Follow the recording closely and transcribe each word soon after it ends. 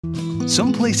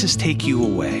Some places take you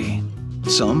away.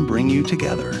 Some bring you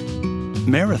together.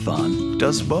 Marathon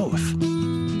does both.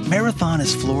 Marathon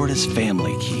is Florida's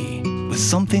family key, with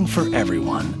something for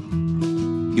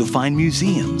everyone. You'll find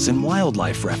museums and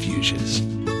wildlife refuges,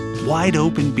 wide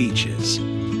open beaches,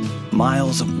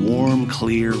 miles of warm,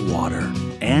 clear water,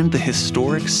 and the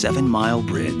historic 7-mile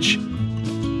bridge.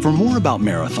 For more about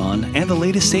Marathon and the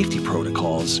latest safety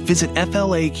protocols, visit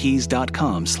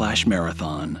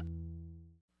flakeys.com/marathon.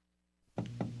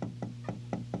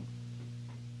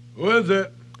 Who is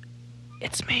it?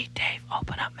 It's me, Dave.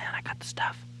 Open up, man. I got the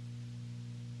stuff.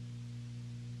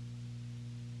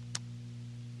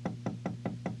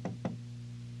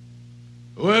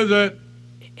 Who is it?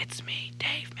 It's me,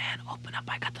 Dave, man. Open up.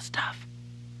 I got the stuff.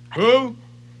 Who?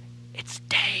 It's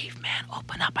Dave, man.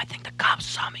 Open up. I think the cops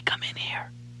saw me come in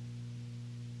here.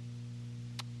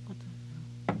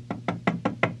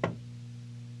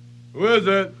 Who is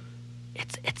it?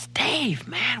 It's Dave,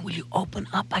 man. Will you open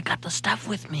up? I got the stuff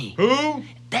with me. Who?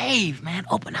 Dave, man.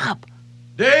 Open up.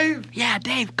 Dave? Yeah,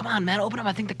 Dave. Come on, man. Open up.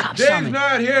 I think the cops saw me. Dave's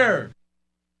not here.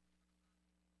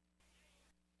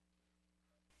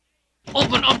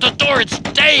 Open up the door. It's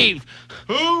Dave.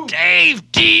 Who?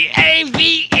 Dave.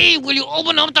 D-A-V-E. Will you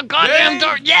open up the goddamn Dave?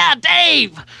 door? Yeah,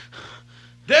 Dave.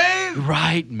 Dave?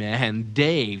 Right, man.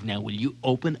 Dave. Now, will you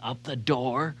open up the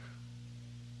door?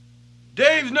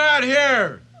 Dave's not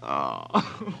here. Oh.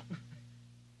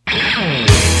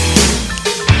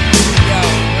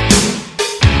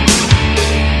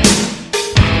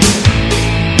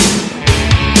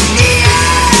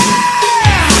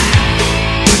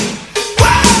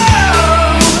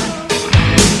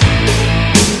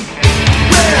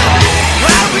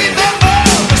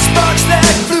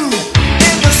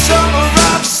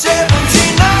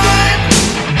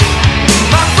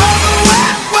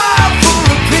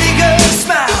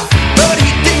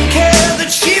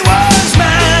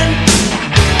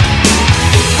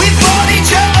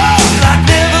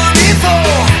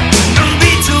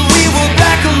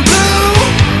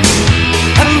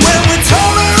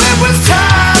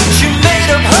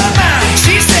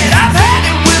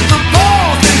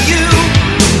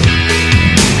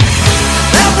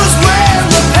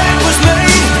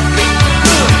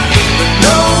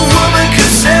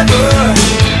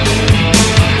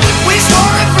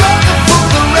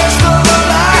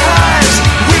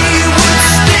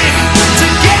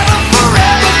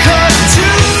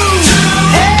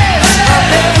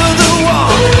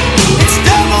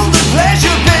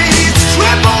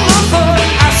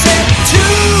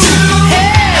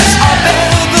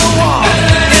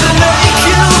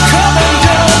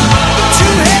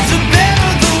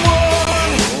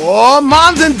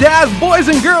 Moms and dads, boys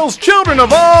and girls, children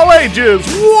of all ages,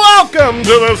 welcome to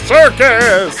the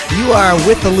circus! You are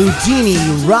with the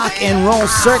Ludini Rock and Roll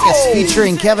Circus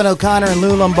featuring Kevin O'Connor and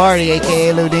Lou Lombardi,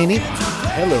 a.k.a. Ludini.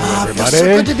 Hello, everybody. Feels so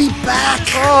good to be back.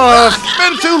 Oh, it's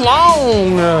been too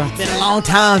long. It's been a long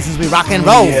time since we rock and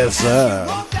roll. Yes, sir.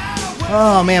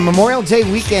 Oh, man, Memorial Day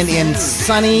weekend in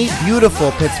sunny,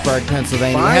 beautiful Pittsburgh,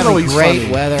 Pennsylvania. Finally We're having great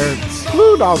sunny. weather.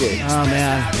 Blue doggy. Oh,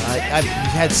 man.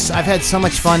 I've had so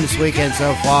much fun this weekend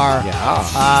so far.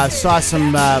 Yeah. Saw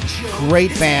some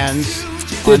great bands on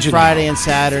Did you Friday now? and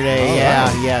Saturday. All Yeah,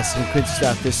 right. yeah, some good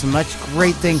stuff. There's some much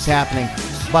great things happening.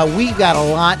 But we've got a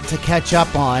lot to catch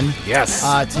up on Yes.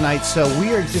 tonight, so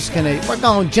we're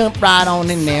gonna jump right on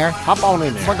in there. Hop on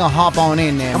in there. We're gonna hop on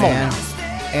in there, Come on man. now.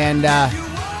 And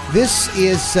this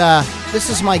is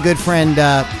my good friend.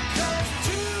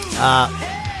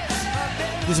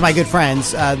 This is my good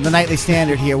friends, the Nightly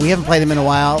Standard here. We haven't played them in a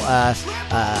while.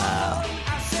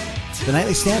 The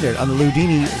Nightly Standard on the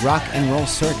Ludini Rock and Roll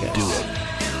Circus. Do it.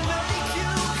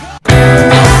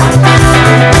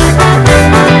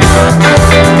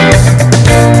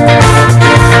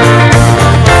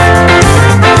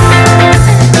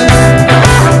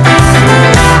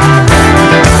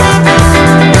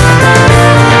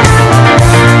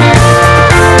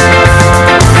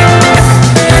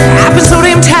 I've been so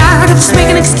damn tired of just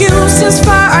making excuses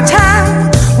for our time.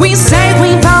 We say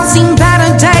we've all seen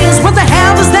better days. What the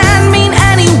hell does that mean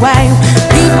anyway?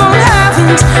 People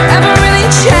haven't ever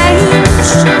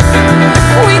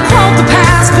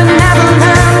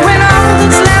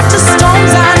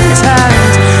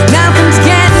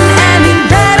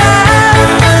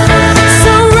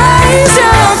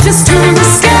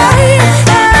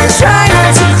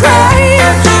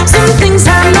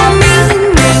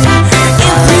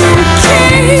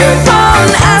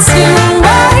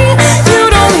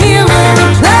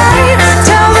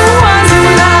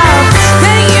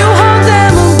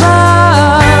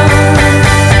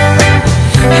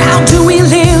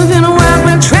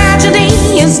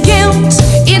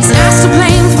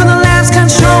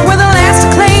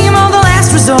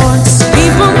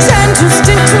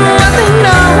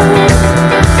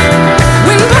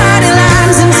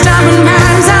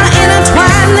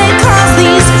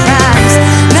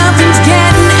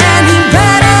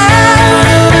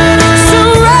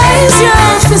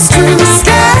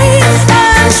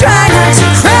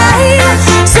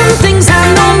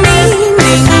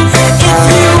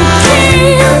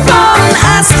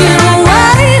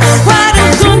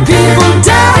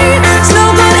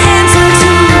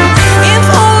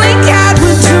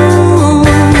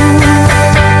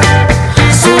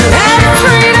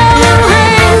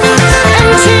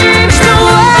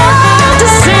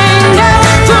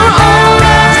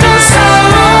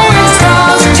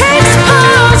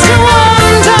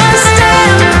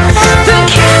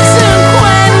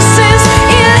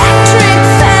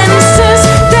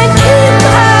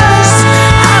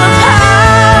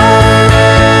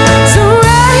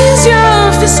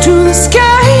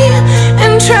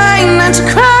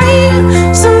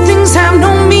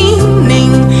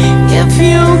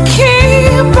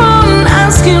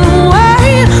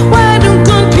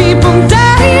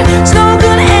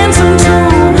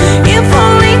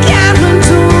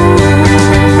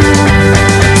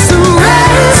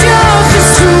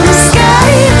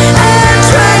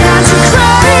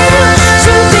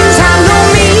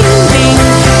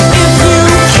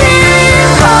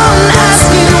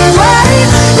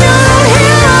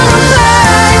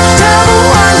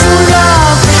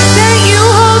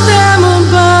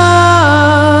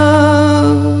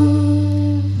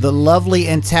lovely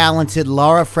and talented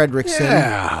Laura Fredrickson,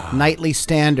 Yeah. Nightly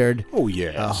Standard. Oh,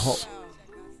 yes.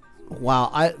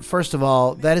 Wow! First of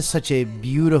all, that is such a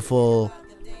beautiful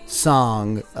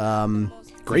song.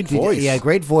 Great voice. Yeah,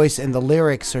 great voice, and the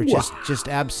lyrics are just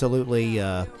absolutely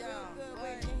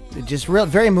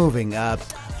very moving.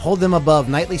 Hold Them Above,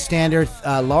 Nightly Standard.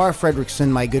 Laura Fredrickson,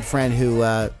 my good friend who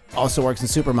also works in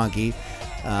Super Monkey.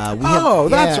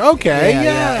 That's okay.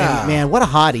 Yeah. And, man, what a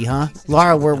hottie, huh?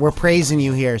 Laura, we're praising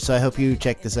you here, so I hope you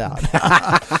check this out.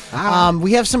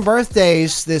 We have some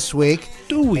birthdays this week.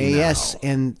 Do we? Yes,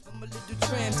 and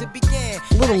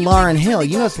little Lauryn Hill.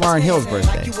 You know it's Lauryn Hill's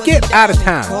birthday. Get out of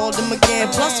town. Called him again,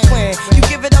 plus when you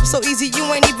give it up so easy, you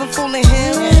ain't even fooling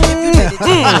him. If you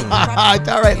did it,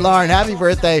 All right, Lauren, happy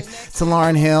birthday to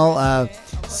Lauryn Hill.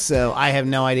 So I have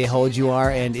no idea how old you are,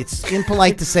 and it's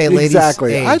impolite to say a lady's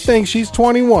Exactly. age. I think she's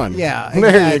 21. Yeah, There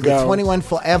exactly. you go. 21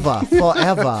 forever.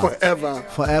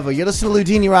 Forever. You're listening to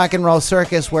Ludini Rock and Roll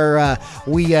Circus, where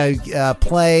we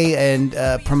play and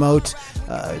promote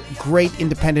great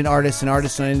independent artists and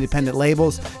artists on independent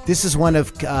labels. This is one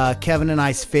of Kevin and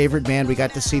I's favorite band. We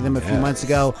got to see them a few months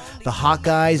ago. The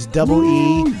Hawkeyes, Double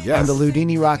E, yes. on the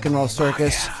Ludini Rock and Roll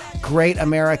Circus. Great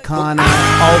Americana,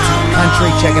 alt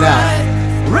country. Check it out.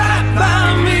 right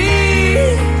by me,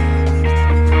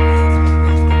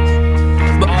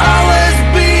 but always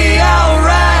be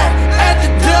alright at the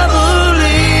double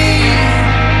E.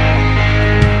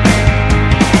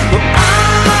 But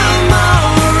I'm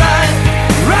alright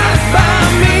right by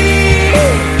me,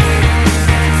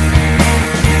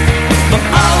 but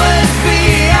always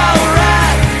be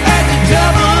alright at the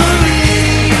double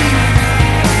E.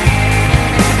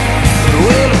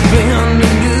 Well, I've been to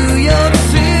New York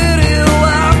City,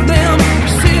 walked them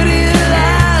city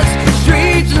lights,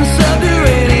 streets and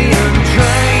subterranean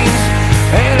trains,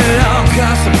 and it all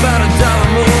costs about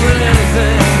 $1 more than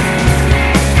anything.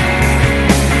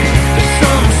 There's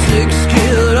some sick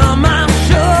kid on my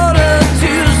shoulder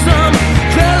to some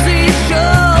crazy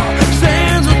show,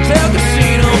 Sands Hotel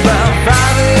Casino, about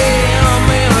 5 a.m.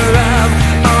 and arrived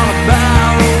on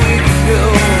about a week ago.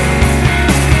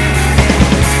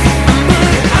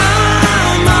 But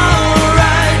I'm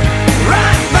alright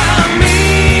right by me,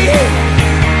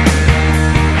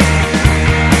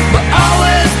 but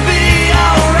always be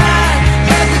alright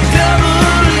at the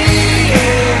double E.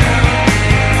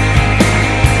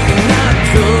 And I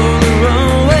drove the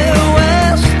runway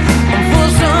west for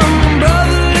some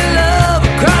brotherly love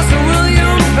across the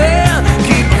Williams Bend.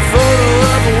 Keep a photo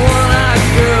of a one-eyed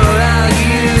girl I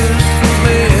used to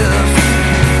miss.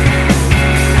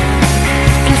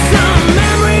 And some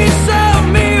memories serve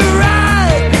me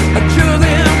right. I drew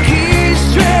them keys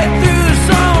straight through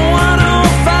some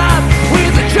 105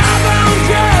 with a trombone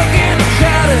drug and a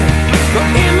chatter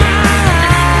in my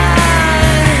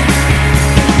eyes.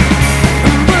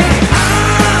 But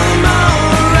I'm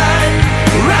alright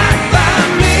right by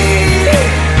me,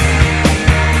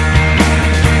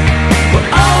 but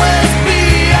always be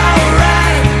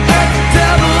alright at the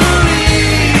double E.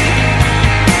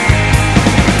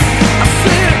 I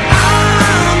said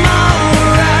I'm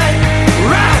alright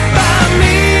right by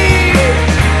me,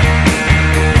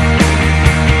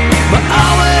 but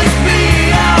always be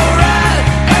alright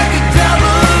at the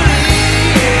double E.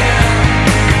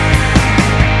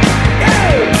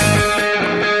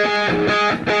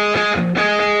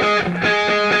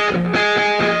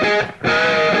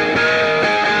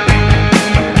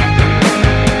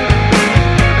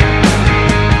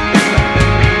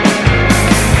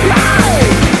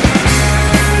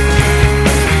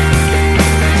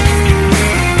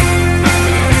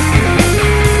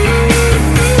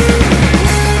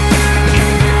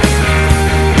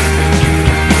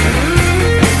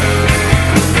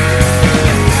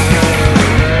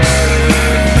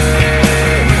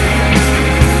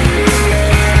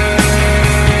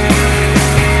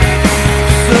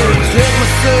 So I check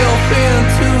myself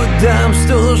into a dime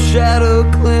store shadow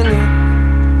clinic,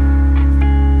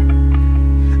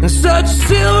 and such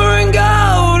silver and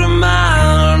gold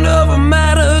amount of a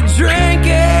matter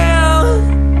drinking,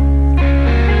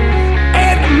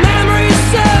 and the memory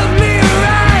served me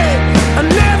right. I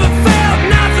never felt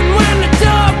nothing when the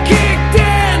door kicked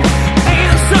in,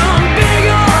 and some big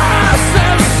old house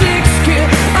had a 6 kid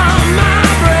on my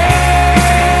brain.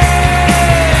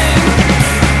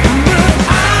 But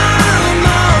I'm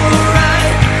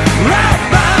alright right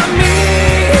by me,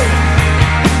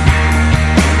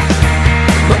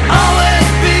 but always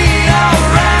be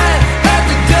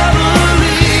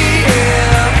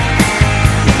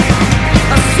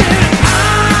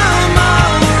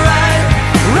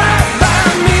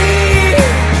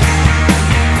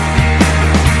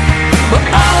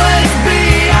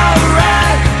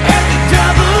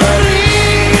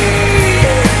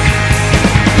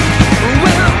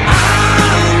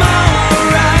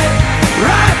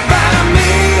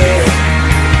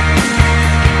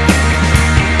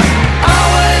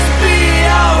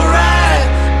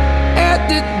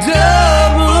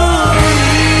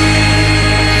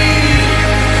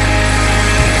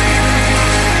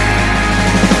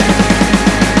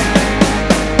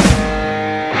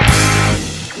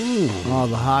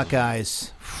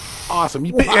Hawkeyes. Awesome.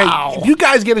 Wow. Hey, if you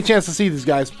guys get a chance to see these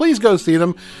guys, please go see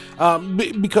them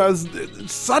because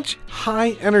such high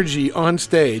energy on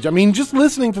stage. I mean, just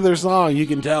listening to their song, you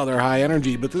can tell they're high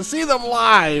energy, but to see them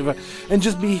live and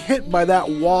just be hit by that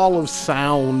wall of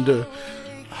sound,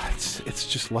 it's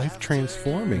just life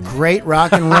transforming. Great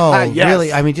rock and roll. Yes.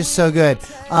 Really, I mean, just so good.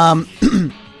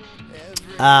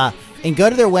 And go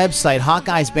to their website,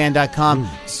 HawkeyesBand.com.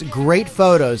 It's great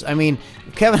photos. I mean,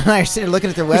 Kevin and I are sitting looking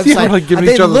at their website. Yeah, we're like giving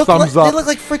They each other look thumbs like, up. They look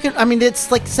like freaking. I mean,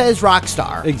 it's like says rock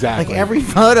star. Exactly. Like every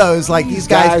photo is like these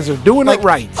guys are doing like, it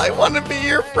right. I want to be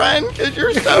your friend because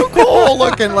you're so cool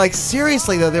looking. Like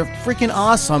seriously though, they're freaking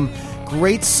awesome.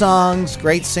 Great songs,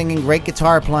 great singing, great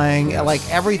guitar playing. Like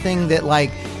everything that that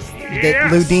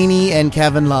Ludini and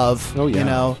Kevin love. Oh, yeah. You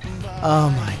know.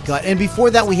 Oh my God! And before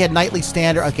that, we had Nightly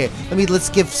Standard. Okay, let's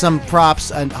give some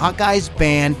props on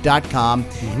HawkeyesBand.com.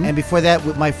 And before that,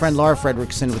 with my friend Laura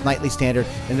Fredrickson with Nightly Standard,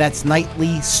 and that's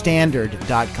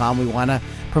NightlyStandard.com. We want to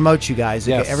promote you guys.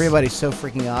 Okay? Yes. Everybody's so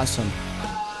freaking awesome.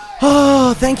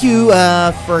 Oh, thank you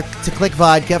to Click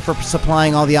Vodka for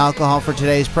supplying all the alcohol for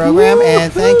today's program,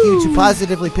 and thank you to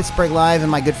Positively Pittsburgh Live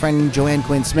and my good friend Joanne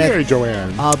Quinn Smith. Hey,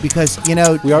 Joanne. Because We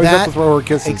always have to throw her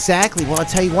kisses. Exactly. Well, I'll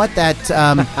tell you what, that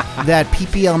that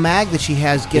PPL mag that she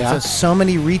has gets us so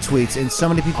many retweets and so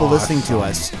many people listening to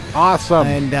us. Awesome.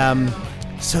 And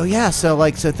so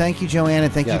thank you, Joanne,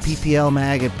 and thank Yes. you, PPL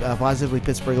mag at Positively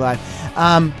Pittsburgh Live.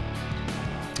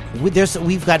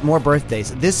 We've got more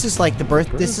birthdays. This is like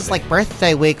This is like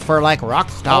birthday week for like rock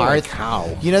stars. Holy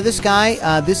cow. You know this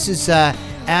guy? This is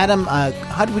Adam.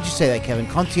 How would you say that, Kevin?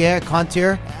 Gontier.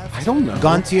 I don't know.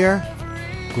 Gontier.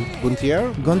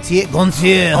 Gontier?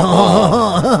 Gontier.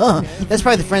 That's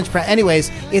probably the French.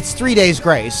 Anyways, it's 3 Days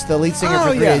Grace, the lead singer for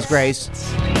 3 Days Grace.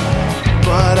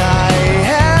 But I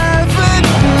haven't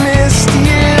missed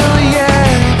you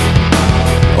yet.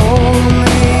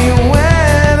 Only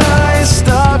when I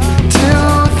stop to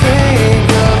think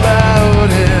about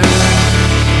it.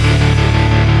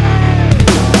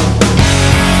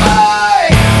 I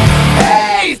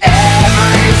hate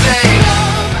everything.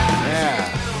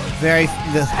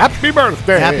 Happy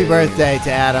birthday. Happy birthday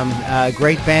to Adam.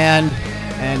 Great band.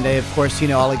 And of course, you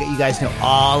guys know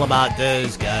all about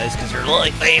those guys because they're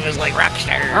like famous, like rock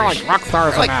stars. They're like rock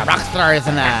stars They're and like that. rock stars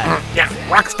and that. Yeah,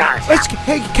 rock stars.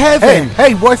 Hey, Kevin.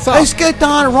 Hey, what's up? Let's get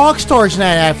down to Rock Stars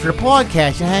night after the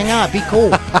podcast and hang out. Be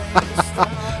cool.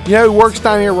 You know who works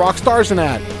down here, rock stars and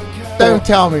that? Don't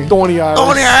tell me. Donny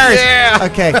Iris. Yeah.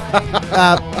 Okay.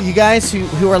 You guys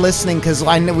who are listening, because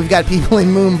I know we've got people in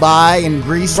Mumbai and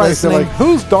Greece Right, so listening. like,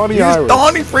 who's Donny Iris?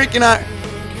 Donny freaking out.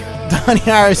 Donny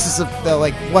Iris is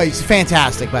he's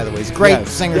fantastic, by the way. He's a great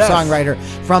singer-songwriter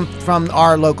from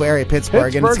our local area,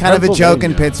 Pittsburgh. And it's kind of a joke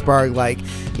in Pittsburgh, people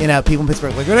in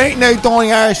Pittsburgh it ain't no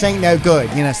Donny Iris ain't no good,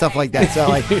 stuff like that.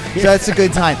 So so it's a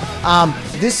good time.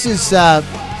 This is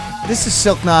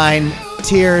Silk Nine,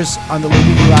 Tears on the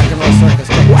Louis Rock and Roll Circus.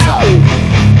 Check this out.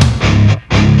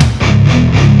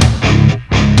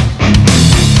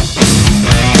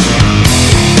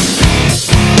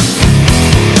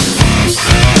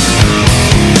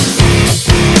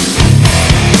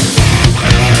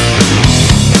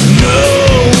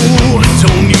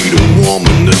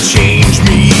 Change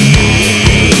me,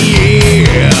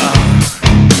 yeah.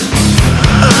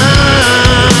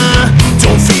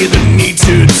 Don't feel the need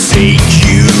to take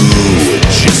you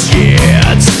just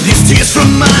yet. These tears from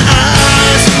my eyes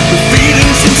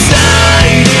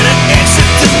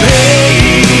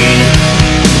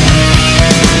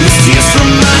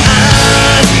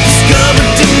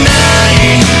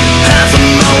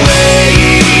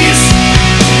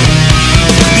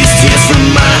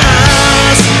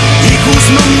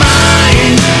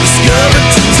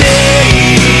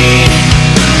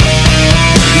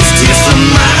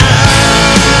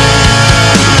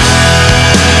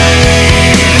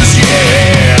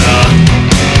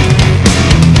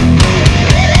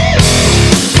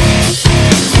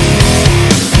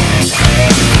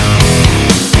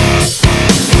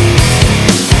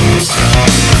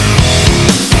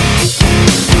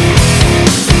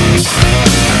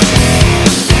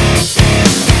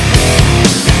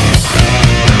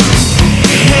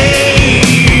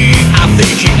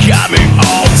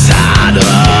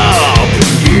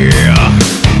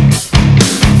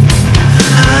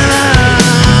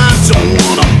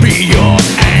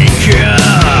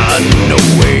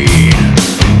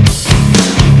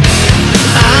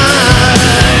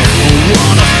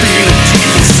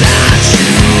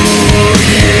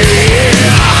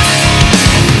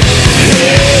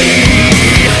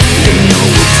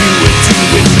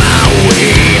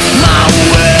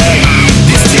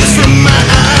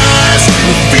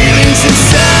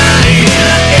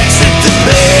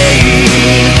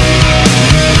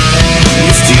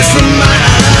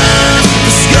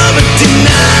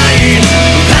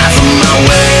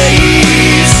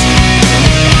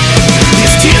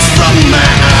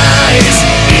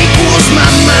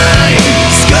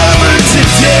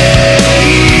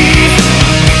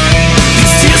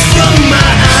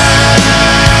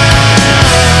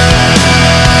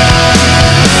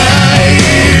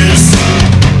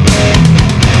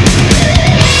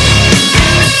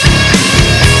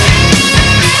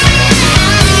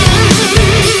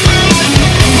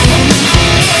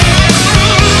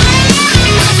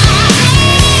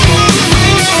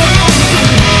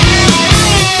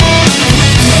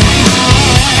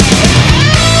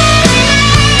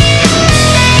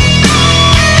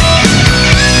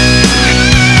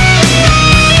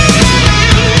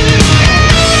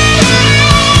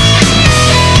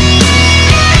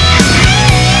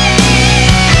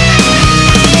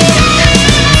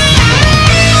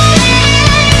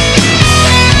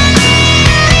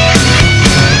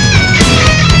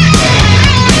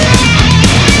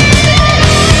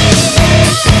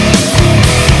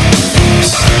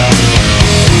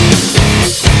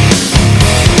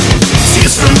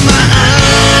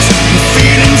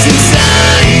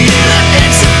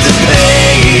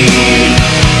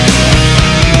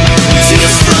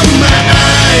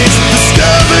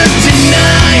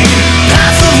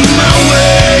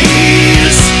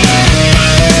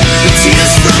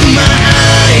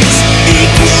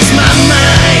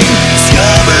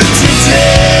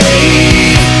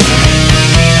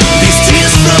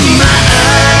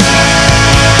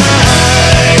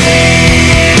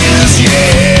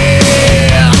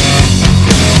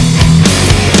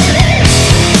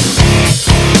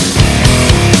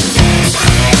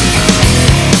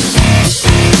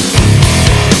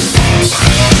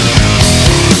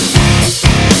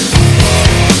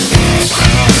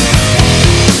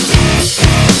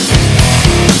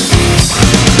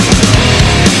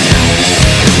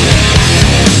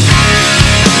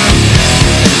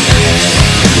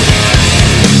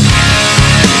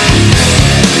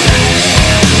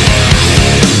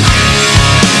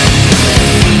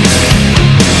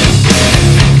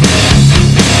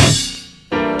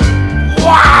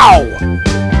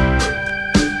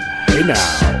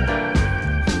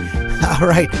now. All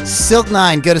right,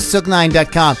 Silk9. Go to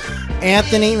silk9.com.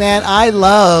 Anthony, man, I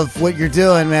love what you're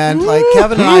doing, man. Like,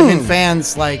 Kevin and I have been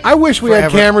fans, like, I wish we had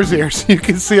forever. cameras here so you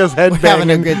could see us having a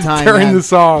headbanging good time, during man. the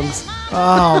songs.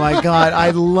 Oh, my God.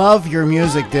 I love your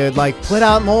music, dude. Like, put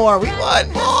out more. We want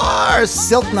more.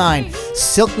 Silk9.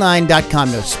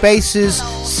 Silk9.com. No spaces.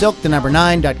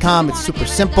 Silk9.com. It's super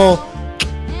simple.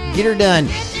 Get her done.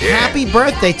 Happy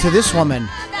birthday to this woman.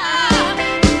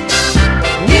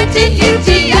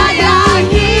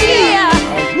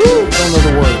 Don't know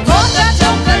the words.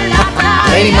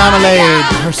 Lady Marmalade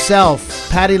herself,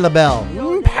 Patti LaBelle.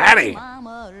 Patty.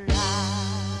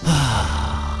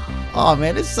 Oh,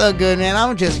 man, it's so good, man.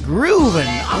 I'm just grooving.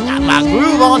 I got my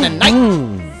groove on tonight.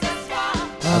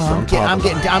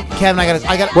 Kevin, I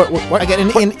got What? I got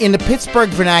in the Pittsburgh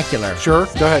vernacular. Sure,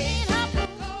 go ahead.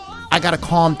 I got to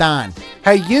calm down.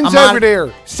 Hey, Yin's I'm on- over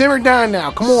there. Simmer down now.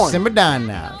 Come on. Simmer down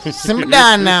now. Simmer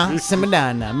down now. Simmer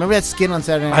down now. Remember that skit on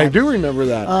Saturday Night? I do remember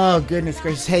that. Oh, goodness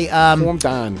gracious. Hey, Calm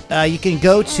down. you can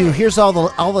go to here's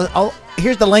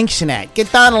here's the links you're at.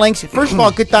 Get down the links. First of all,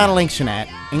 get down the links you're at.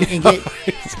 And get,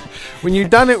 When you're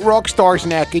done at Rockstar's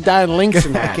neck, you down links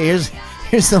and that. okay,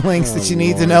 here's the links that you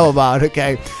need to know about.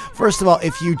 Okay, first of all,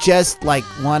 if you just like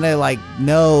want to like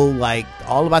know like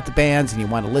all about the bands and you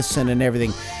want to listen and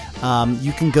everything,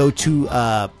 you can go to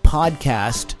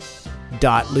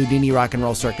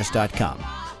podcast.ludinirockandrollcircus.com.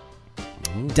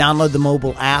 Download the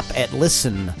mobile app at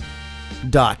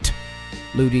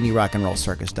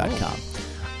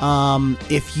listen.ludinirockandrollcircus.com.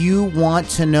 If you want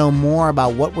to know more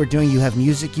about what we're doing, you have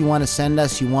music you want to send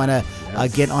us, you want to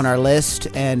get on our list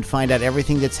and find out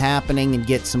everything that's happening and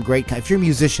get some great... If you're a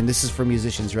musician, this is for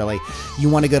musicians, really. You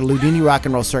want to go to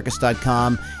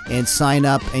LudiniRockandRollCircus.com and sign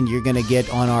up, and you're going to get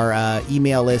on our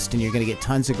email list, and you're going to get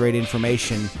tons of great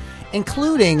information,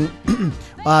 including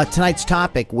tonight's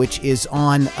topic, which is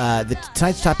on...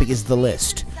 tonight's topic is the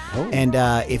list. Oh. And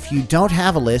if you don't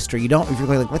have a list, or if you're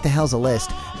like, what the hell's a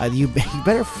list? You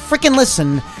better freaking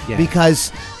listen,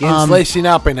 because Yin's lacing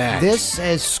up in that. this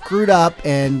has screwed up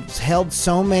and held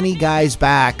so many guys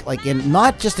back, like in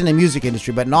not just in the music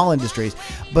industry, but in all industries,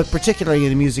 but particularly in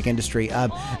the music industry.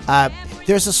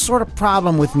 There's a sort of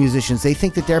problem with musicians. They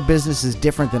think that their business is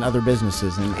different than other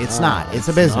businesses, and it's not. It's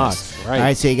a business. not, right. All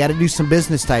right, so you got to do some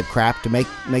business type crap to make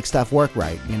stuff work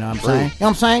right. You know what I'm saying? You know what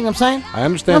I'm saying? I'm saying? I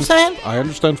understand. You know what I'm saying? I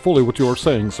understand fully what you're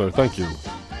saying, so thank you.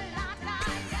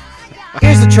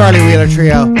 Here's the Charlie Wheeler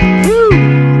Trio.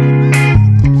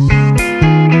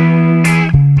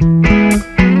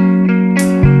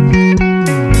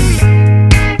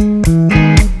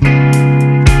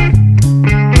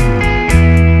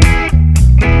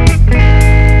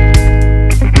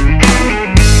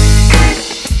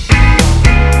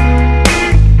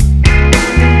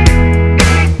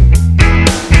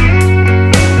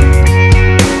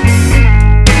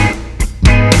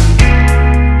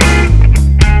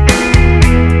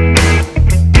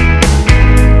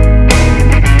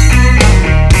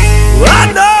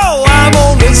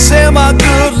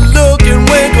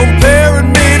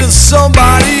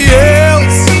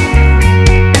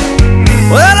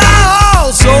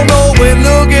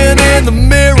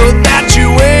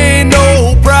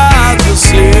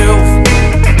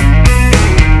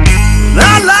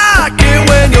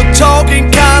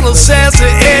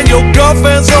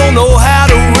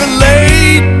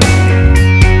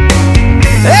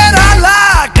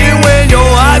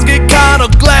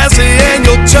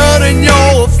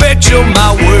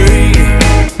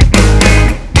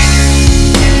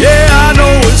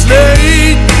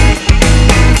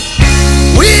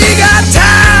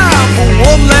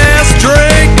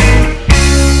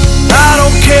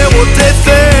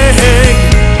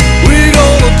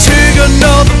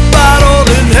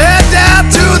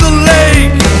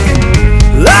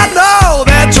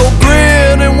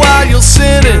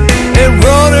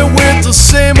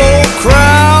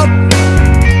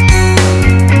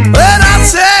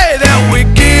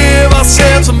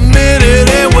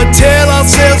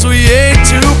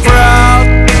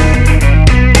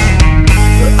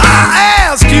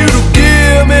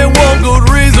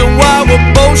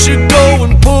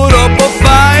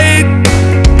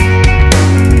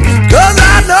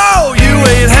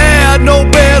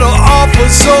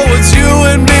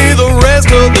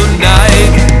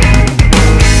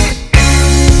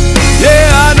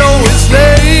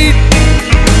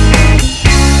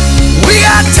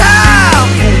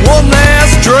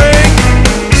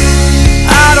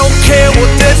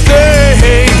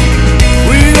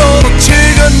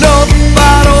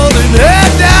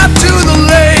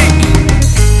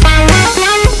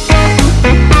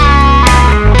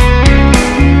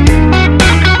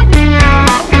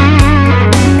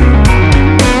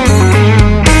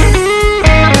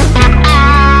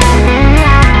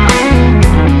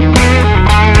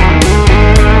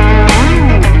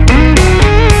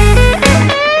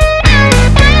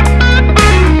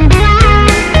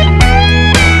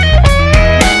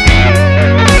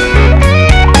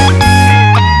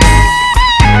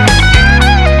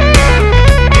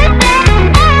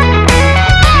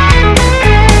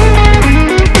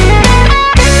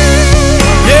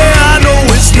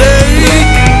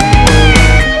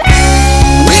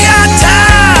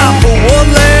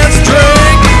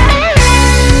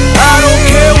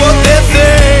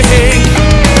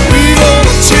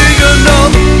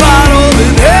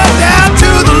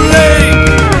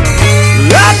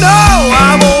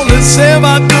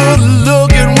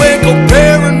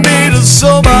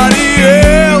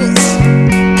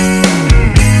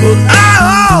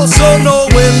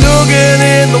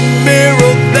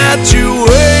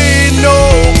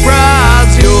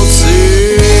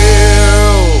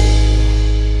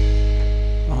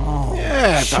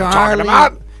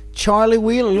 Charlie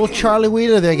Wheeler, little Charlie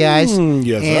Wheeler there, guys.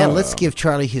 yes, and let's give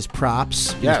Charlie his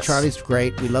props. Yes. Charlie's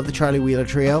great. We love the Charlie Wheeler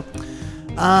Trio.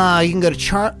 You can go to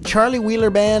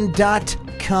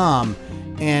charliewheelerband.com.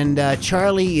 And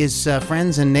Charlie is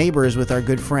friends and neighbors with our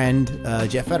good friend,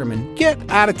 Jeff Fetterman. Get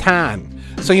out of town.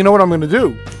 So you know what I'm going to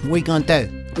do? What you gonna do?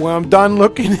 When I'm done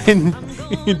looking in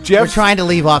We're Jeff's... trying to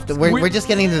leave off. We're just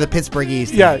getting into the Pittsburgh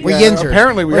East. Yeah, we're yeah, Yinzers.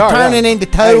 apparently we we're are, turning yeah. into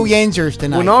total Hey, Yinzers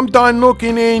tonight. When I'm done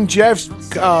looking in Jeff's,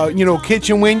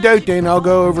 kitchen window, then I'll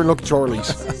go over and look at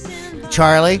Charlie's.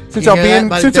 Charlie, Since you I'll hear be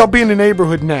that? in, I'll be in the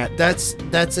neighborhood net. That's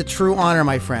a true honor,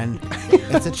 my friend.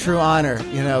 It's a true honor,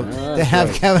 to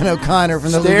have Kevin O'Connor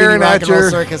from the Staring Louisiana Rock at and Roll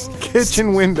your Circus.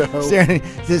 kitchen window. Staring,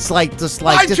 just like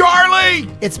Hi, Charlie!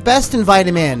 it's best to invite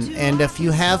him in, and if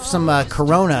you have some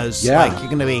Coronas, Yeah. like you're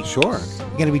gonna be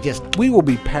just. We will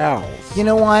be pals. You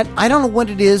know what? I don't know what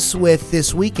it is with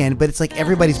this weekend, but it's like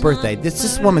everybody's birthday.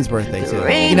 This woman's birthday too.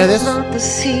 You know this? Not the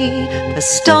sea, the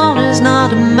storm is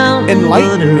not a mountain,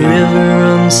 Enlighten but a me. river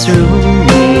runs through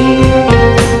me.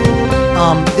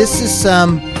 This is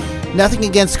nothing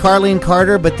against Carlene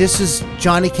Carter, but this is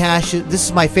Johnny Cash. This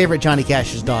is my favorite Johnny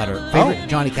Cash's daughter.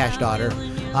 Johnny Cash daughter.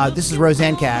 This is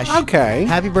Roseanne Cash. Okay.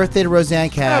 Happy birthday to Roseanne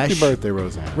Cash. Happy birthday,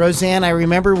 Roseanne. Roseanne, I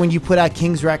remember when you put out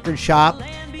King's Record Shop,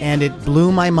 and it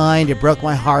blew my mind. It broke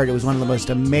my heart. It was one of the most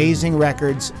amazing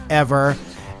records ever.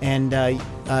 And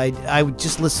I would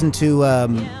just listen to.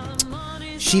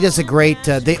 She does a great.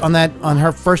 On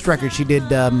her first record, she did.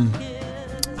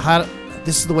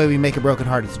 This is the way we make a broken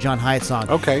heart. It's a John Hyatt song.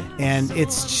 Okay. And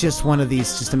it's just one of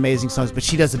these just amazing songs. But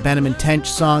she does a Benjamin Tench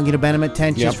song. You know Benjamin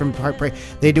Tench is from Heartbreak.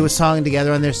 They do a song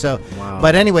together on there. So,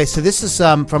 But anyway, so this is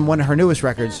from one of her newest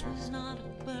records.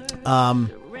 And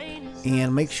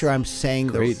make sure I'm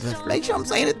saying make sure I'm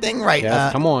saying the thing right.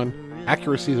 Yes, come on.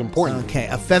 Accuracy is important. Okay,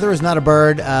 A Feather is Not a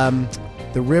Bird.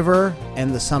 The River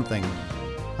and the Something.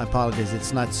 I apologize.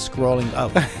 It's not scrolling. Oh,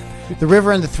 The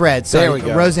River and the Thread. Sorry, There we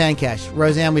go. Roseanne Cash.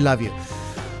 Roseanne, we love you.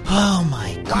 Oh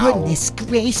my goodness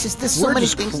gracious! There's so many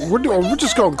things. We're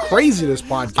just going crazy this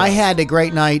podcast. I had a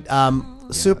great night.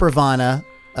 Supervana,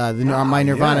 my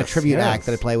Nirvana tribute act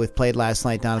that I played last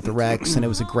night down at the Rex, and it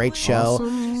was a great show.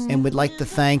 And we'd like to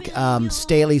thank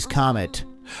Staley's Comet.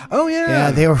 Oh yeah.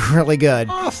 Yeah, they were really good.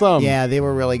 Awesome. Yeah, they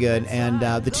were really good. And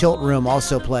the Tilt Room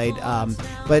also played.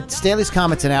 But Staley's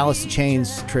Comets and Alice in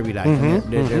Chains tribute act.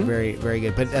 They're very, very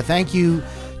good. But thank you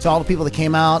to all the people that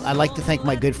came out. I'd like to thank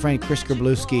my good friend Chris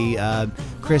Grabluski.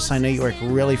 Chris, I know you work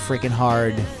really freaking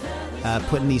hard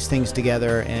putting these things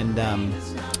together. And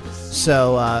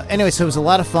anyway, so it was a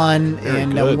lot of fun.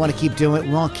 And we want to keep doing it.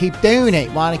 We want to keep doing it.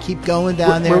 We want to keep going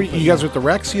down there. You guys were at the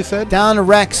Rex, you said? Down to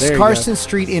Rex, There you Carson go.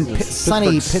 Street in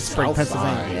sunny Pittsburgh, South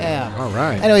Pennsylvania. Side. Yeah. All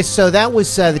right. Anyway, so that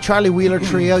was the Charlie Wheeler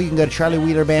Trio. You can go to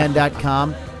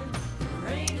charliewheelerband.com.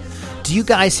 Do you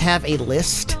guys have a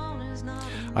list?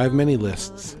 I have many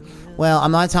lists. Well,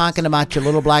 I'm not talking about your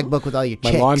little black book with all your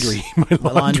My chicks. laundry.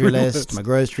 My laundry list, my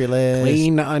grocery list.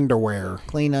 Clean underwear.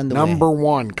 Clean underwear. Number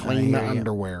one, clean hear you.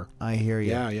 underwear. I hear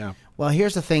you. Yeah. Well,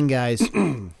 here's the thing, guys.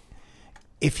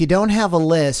 If you don't have a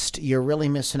list, you're really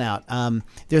missing out.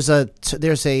 There's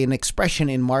an expression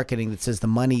in marketing that says the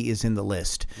money is in the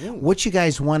list. What you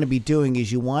guys want to be doing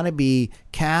is you want to be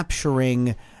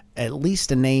capturing at least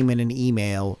a name and an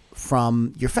email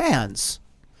from your fans.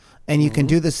 And you can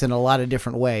do this in a lot of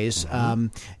different ways.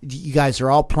 You guys are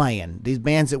all playing. These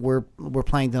bands that we're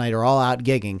playing tonight are all out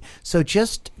gigging. So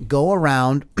just go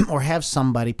around or have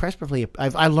somebody, preferably,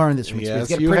 I learned this from experience.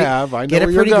 Yes, you have. I know get a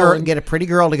where you're pretty girl, going. get a pretty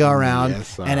girl to go around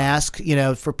Yes, sir. and ask,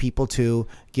 for people to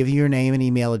give you your name and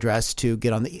email address to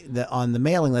get on the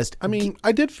mailing list. I mean,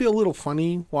 I did feel a little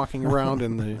funny walking around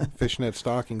in the fishnet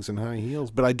stockings and high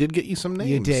heels, but I did get you some names.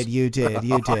 You did.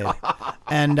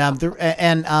 And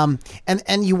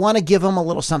you want to give them a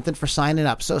little something for signing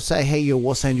up. So say, hey,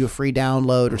 we'll send you a free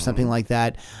download or something like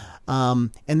that.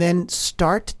 And then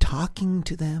start talking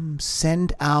to them.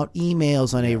 Send out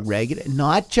emails on a regular,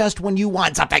 not just when you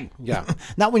want something. Yeah.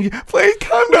 Not when you, please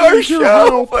come to our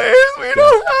show, please. We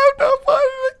don't have no money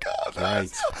to come.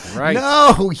 Right.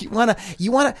 No, you wanna.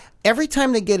 Every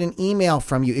time they get an email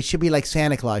from you, it should be like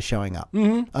Santa Claus showing up.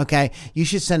 Okay, you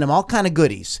should send them all kind of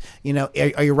goodies.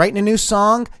 Are you writing a new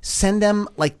song? Send them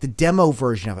like the demo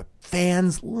version of it.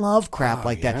 Fans love crap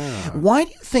like that. Why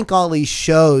do you think all these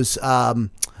shows,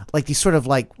 like these sort of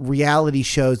like reality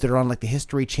shows that are on like the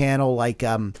History Channel, like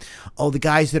the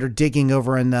guys that are digging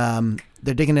over in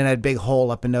they're digging in that big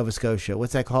hole up in Nova Scotia.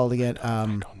 What's that called again? I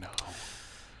don't know.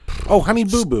 Oh, Honey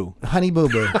Boo Boo. Honey Boo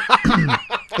Boo.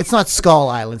 It's not Skull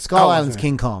Island. Skull Island's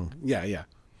King Kong. Yeah.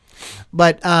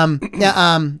 But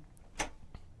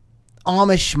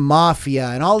Amish Mafia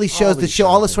and all these shows that show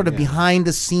all the sort of behind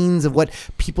the scenes of what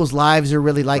people's lives are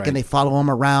really like, and they follow them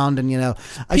around. And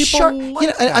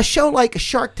a show like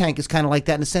Shark Tank is kind of like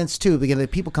that in a sense too, because the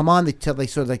people come on, they tell they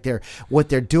sort of like what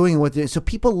they're doing, so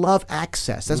people love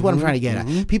access. That's what I'm trying to get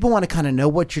at. People want to kind of know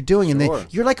what you're doing, and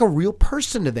you're like a real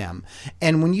person to them.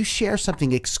 And when you share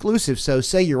something exclusive, so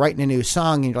say you're writing a new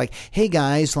song and you're like, hey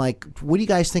guys, like, what do you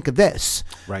guys think of this?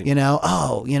 Right.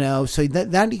 So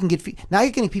that you can get, now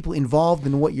you're getting people involved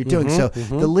in what you're doing. So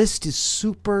the list is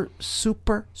super,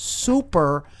 super,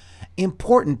 super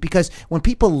important, because when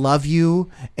people love you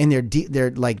and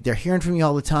they're hearing from you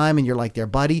all the time, and you're like their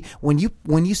buddy, when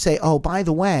you say, oh, by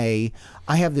the way,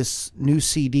 I have this new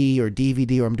CD or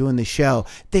DVD, or I'm doing this show,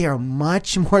 they are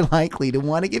much more likely to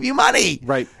want to give you money.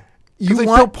 Right. They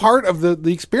feel part of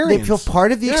the experience. They feel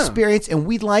part of the experience, and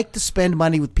we like to spend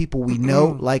money with people we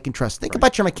know, like, and trust. Think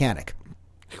about your mechanic.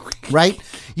 Right,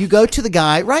 you go to the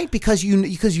guy, right, because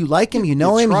you like him, you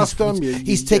know him,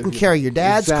 he's taking care of your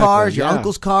dad's cars, your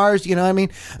uncle's cars, you know what I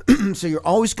mean. So you're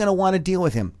always going to want to deal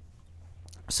with him.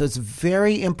 So it's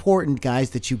very important, guys,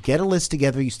 that you get a list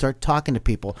together. You start talking to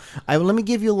people. Let me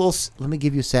give you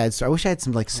a sad story. I wish I had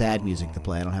some like sad music to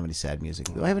play. I don't have any sad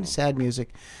music. Do I have any sad music?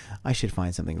 I should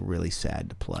find something really sad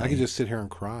to play. I could just sit here and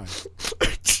cry.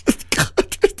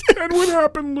 And what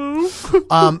happened, Lou?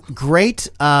 Great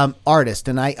artist,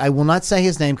 and I will not say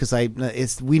his name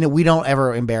because we don't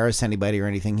ever embarrass anybody or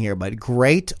anything here. But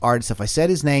great artist. If I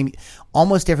said his name,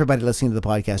 almost everybody listening to the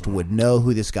podcast would know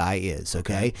who this guy is.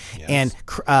 Okay, yes. And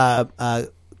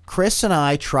Chris and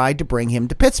I tried to bring him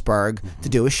to Pittsburgh to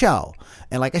do a show.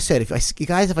 And like I said, if I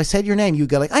said your name, you'd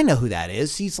go like, I know who that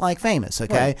is. He's like famous.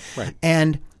 Okay, right.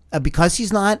 And because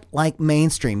he's not like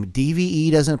mainstream, DVE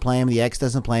doesn't play him, the X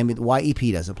doesn't play him, the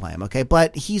YEP doesn't play him, okay?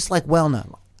 But he's like well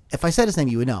known. If I said his name,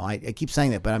 you would know. I keep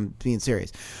saying that, but I'm being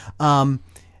serious. And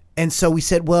so we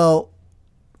said, well,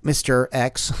 Mr.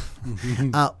 X,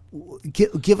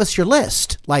 give us your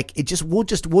list. Like we'll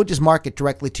just mark it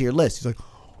directly to your list. He's like,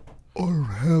 I don't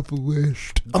have a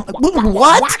list.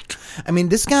 What? I mean,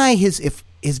 this guy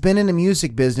has been in the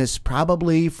music business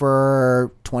probably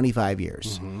for 25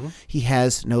 years. He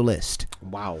has no list.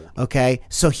 Wow. Okay.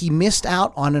 So he missed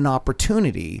out on an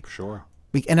opportunity. Sure.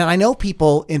 And I know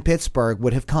people in Pittsburgh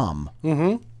would have come.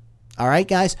 All right,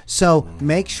 guys. So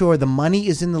make sure the money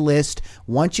is in the list.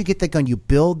 Once you get that going, you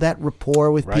build that rapport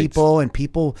with people, and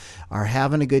people are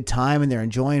having a good time and they're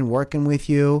enjoying working with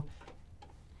you.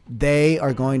 They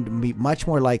are going to be much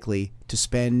more likely to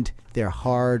spend their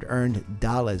hard-earned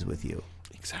dollars with you.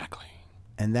 Exactly.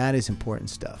 And that is important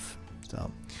stuff.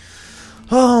 So,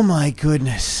 oh my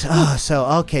goodness.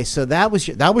 So that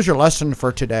was your lesson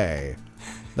for today.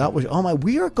 That was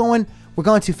we're going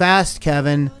too fast,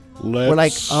 Kevin. We're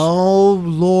like, oh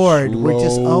Lord,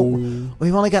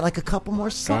 we've only got like a couple more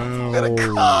songs. I'm gonna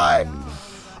cry.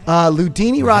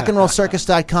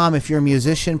 LudiniRockandRollCircus.com. If you're a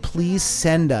musician, please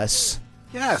send us.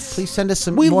 Yes. Please send us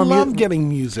some more music. We love getting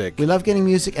music. We love getting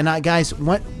music. And guys,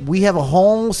 we have a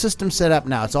whole system set up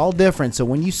now. It's all different. So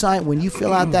when you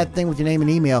fill out that thing with your name and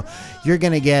email, you're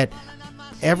going to get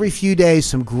every few days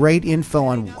some great info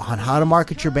on how to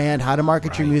market your band, how to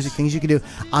market your music, things you can do.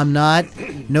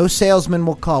 No salesman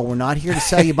will call. We're not here to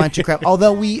sell you a bunch of crap.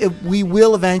 Although we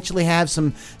will eventually have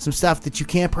some stuff that you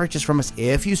can't purchase from us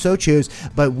if you so choose.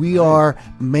 But we are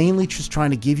mainly just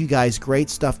trying to give you guys great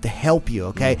stuff to help you,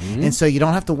 okay? And so you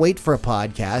don't have to wait for a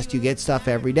podcast. You get stuff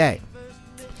every day.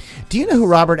 Do you know who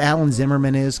Robert Allen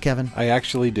Zimmerman is, Kevin? I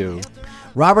actually do.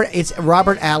 It's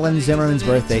Robert Allen Zimmerman's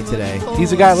birthday today.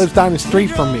 He's a guy that lives down the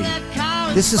street from me.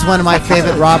 This is one of my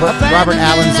favorite Robert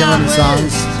Allen Zimmerman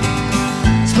songs.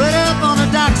 Split up on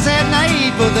the docks at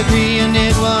night, but the green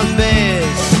it was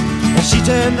best. And she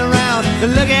turned around to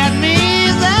look at me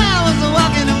as I was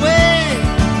walking away.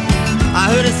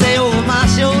 I heard her say over my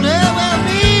shoulder, we'll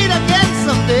meet again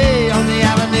someday on the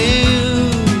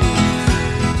avenue.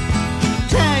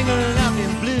 Tangled up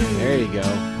in blue. There you go.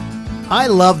 I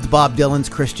loved Bob Dylan's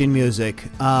Christian music.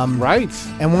 Right.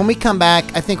 And when we come back,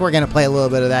 I think we're going to play a little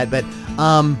bit of that, but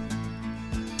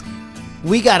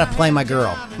we got to play My Girl.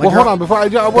 Hold on. Before I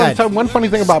want to tell one funny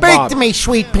thing about Bob. Speak to me,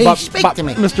 sweet pea. Speak to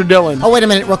me. Mr. Dylan. Oh, wait a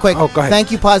minute, real quick. Oh, go ahead.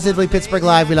 Thank you, Positively Pittsburgh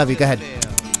Live. We love you. Go ahead.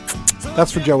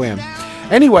 That's for Joanne.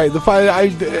 Anyway,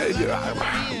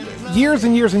 years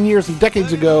and years and years and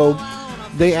decades ago,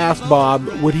 they asked Bob,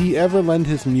 would he ever lend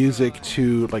his music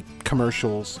to like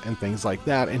commercials and things like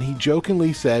that? And he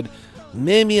jokingly said,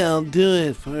 maybe I'll do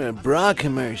it for a bra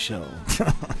commercial.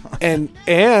 and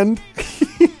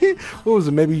what was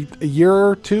it, maybe a year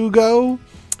or two ago,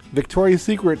 Victoria's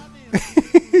Secret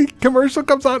commercial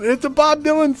comes on, and it's a Bob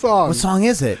Dylan song. What song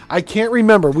is it? I can't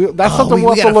remember. That's something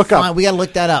we'll have to look up. We got to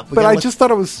look that up. But I just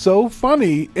thought it was so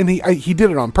funny, and he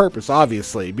did it on purpose,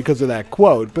 obviously, because of that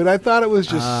quote. But I thought it was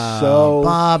just so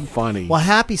Bob, funny. Well,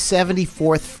 happy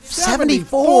 74th.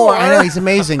 74. I know, he's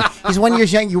amazing. He's 1 year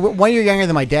young. You're 1 year younger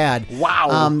than my dad.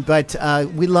 Wow. But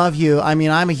we love you. I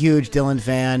mean, I'm a huge Dylan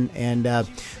fan, and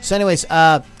so anyways,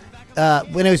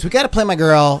 we got to play my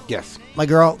girl. Yes. My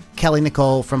girl Kelly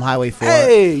Nicole from Highway 4.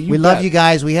 Hey, we love you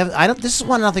guys. We have this is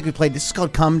one I don't think we played. This is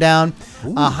called Come Down.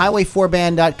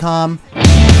 Highway4band.com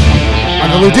on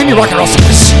the Lou Dini Rock and Roll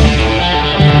Circus.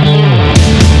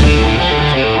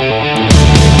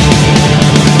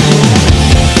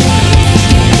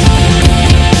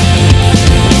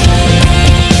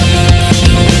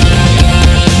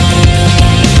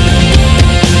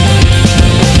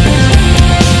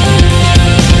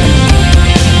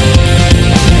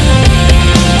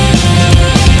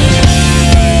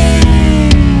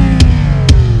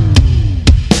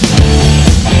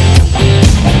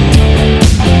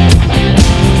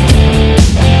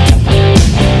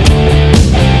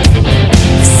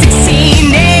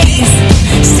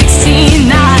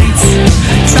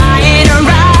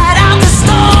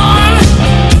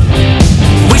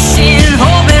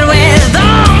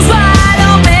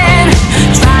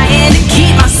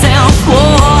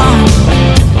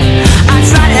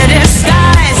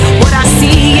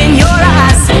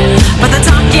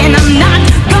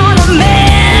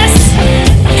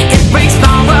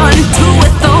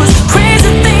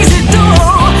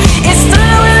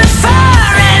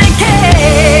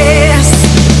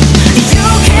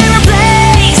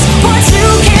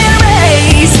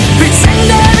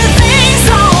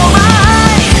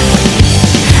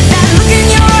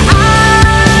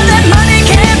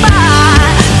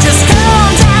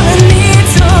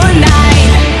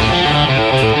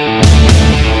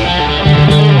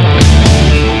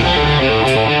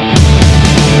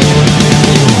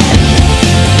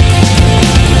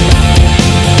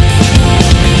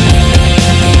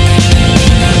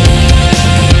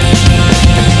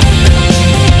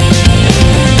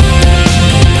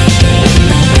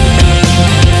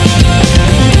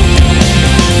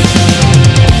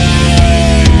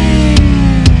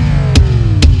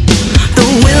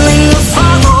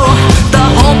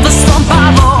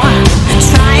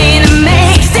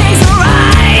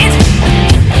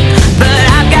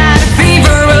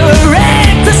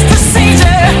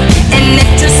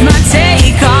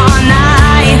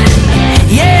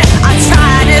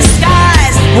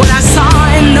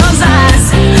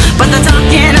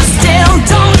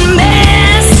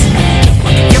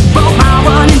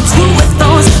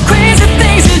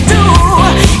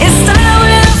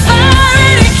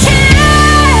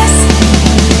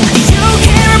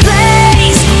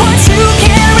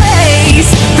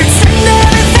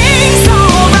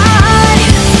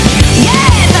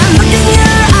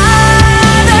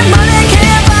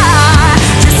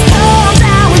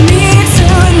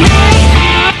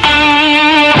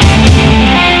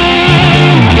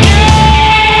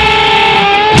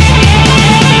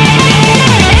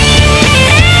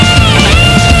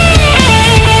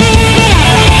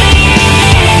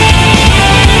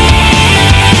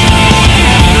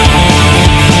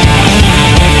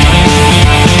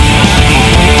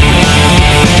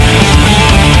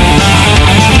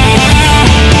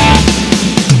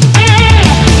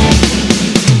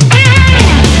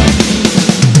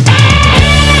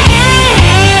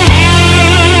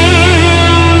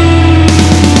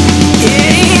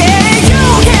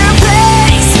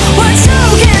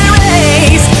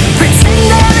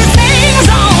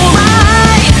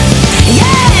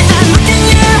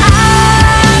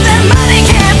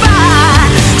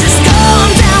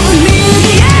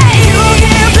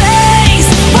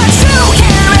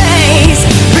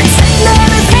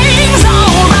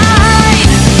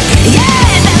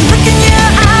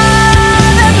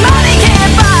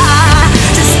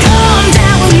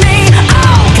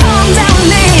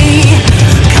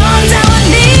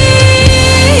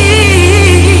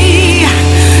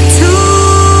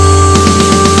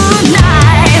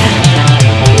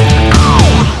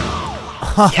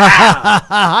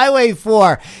 Highway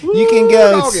 4. You can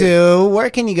go to, where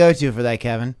can you go to for that,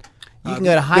 Kevin? You can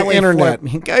go to Highway 4.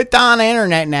 Go down the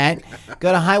internet.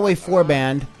 Go to Highway 4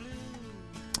 Band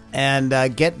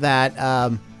and get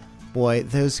that. Boy,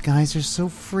 those guys are so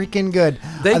freaking good.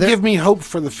 They give me hope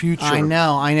for the future. I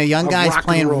know. Young guys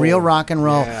playing roll. real rock and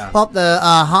roll. Yeah. Well, the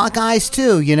Hawkeyes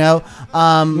too, you know.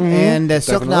 And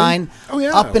Silk Nine. Oh,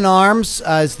 yeah. Up in Arms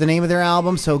is the name of their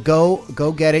album. So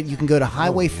go get it. You can go to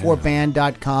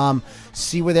highway4band.com.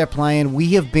 see where they're playing.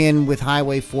 We have been with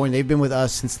Highway 4, and they've been with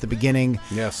us since the beginning.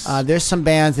 Yes. There's some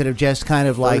bands that have just kind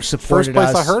of like supported First place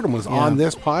us. I heard them was Yeah. on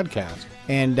this podcast.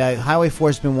 And Highway 4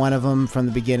 has been one of them from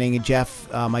the beginning. And Jeff,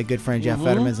 my good friend Jeff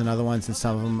Fetterman's another one, and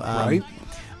some of them. Right.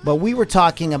 But we were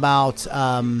talking about.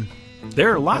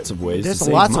 There are lots of ways. There's to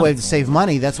save lots of money. ways to save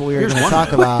money. That's what we were going to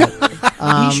talk about.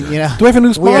 You know, Do we have a new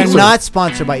we are sponsor? not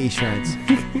sponsored by Esurance.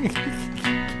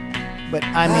 But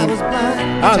I mean,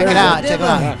 check it out. Check it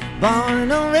out.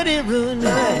 Born already ruined,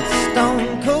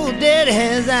 stone cold dead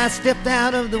as I stepped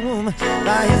out of the womb.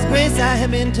 By His grace I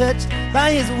have been touched,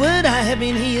 by His word I have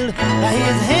been healed, by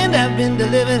His hand I've been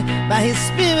delivered, by His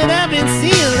Spirit I've been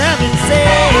sealed, I've been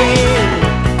saved.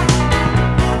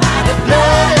 By the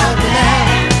blood of the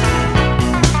Lamb.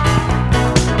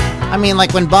 I mean,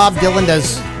 like when Bob Dylan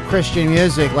does Christian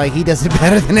music, like he does it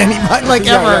better than anybody, like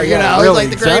Yeah, ever. yeah, You know, really,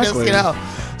 he's like the greatest. exactly. You know.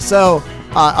 So,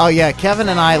 oh yeah, Kevin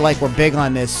and I were big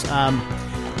on this.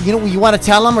 You know, you want to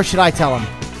tell him or should I tell him?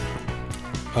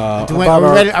 Are we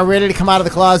ready to come out of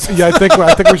the closet? Yeah, I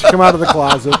think we should come out of the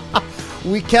closet.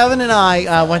 Kevin and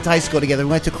I went to high school together. We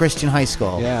went to Christian high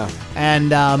school. Yeah. And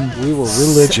We were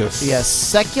religious. Yes,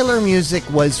 secular music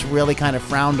was really kind of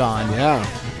frowned on. Yeah.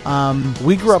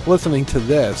 We grew up listening to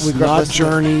this. We grew up Not listening-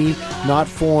 Journey, not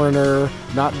Foreigner,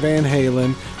 not Van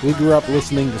Halen. We grew up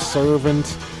listening to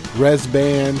Servant, Res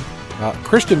Band,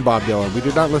 Christian Bob Dylan. We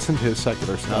did not listen to his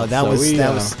secular stuff. Oh, that So was we,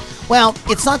 that was. Well,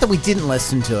 it's not that we didn't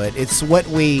listen to it. It's what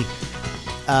we.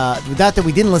 Not that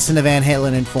we didn't listen to Van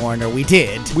Halen and Foreigner. We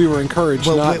did. We were encouraged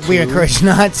Well, not we to. were encouraged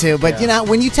not to. But Yeah. you know,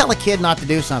 when you tell a kid not to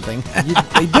do something,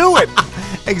 They do it.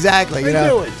 exactly. You They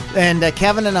know. do it. And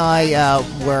Kevin and I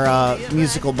were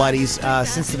musical buddies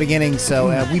since the beginning,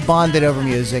 so we bonded over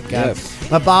music. Yes.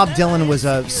 But Bob Dylan was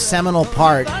a seminal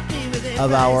part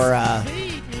of our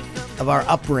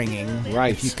upbringing.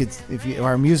 Right. If you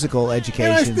our musical And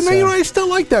education. I still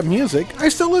like that music. I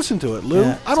still listen to it, Lou.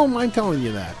 Yeah. I don't mind telling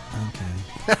you that. Okay.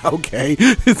 Okay.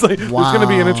 It's like there's going to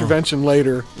be an Wow. intervention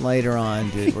later. Later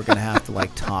on, dude, we're gonna have to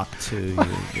like talk to you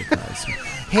because.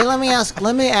 Hey, let me. Ask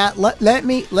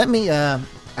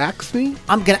me?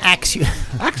 I'm gonna ask you.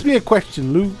 Ask me a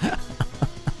question, Lou.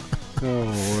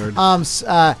 Oh, Lord.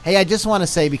 Hey, I just want to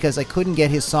say because I couldn't get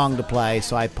his song to play,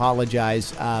 so I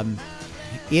apologize.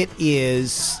 It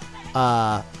is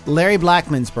Larry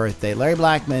Blackmon's birthday. Larry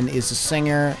Blackmon is a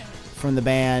singer from the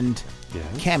band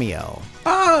Cameo.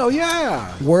 Oh,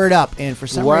 yeah. Word Up, and for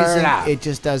some Word reason, Up. it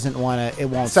just doesn't want to. It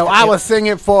won't. So I will sing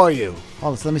it for you.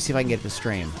 Oh, so let me see if I can get it to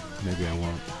stream. Maybe I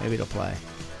won't. Maybe it'll play.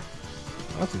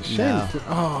 That's a shame. No.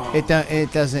 Oh, It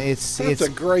doesn't. It's that's a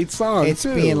great song, It's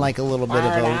too. being like a little bit of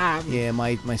Word a Up.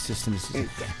 my system is okay.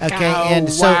 Go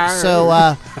And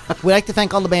so we'd like to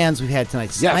thank all the bands we've had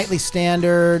tonight. Yes. Nightly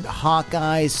Standard,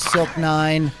 Hawkeyes, Silk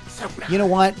Nine. You know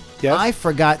what? Yes? I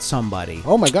forgot somebody.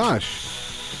 Oh, my gosh.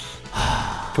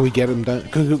 Can we get him done?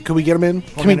 Can we get him in?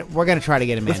 We're gonna try to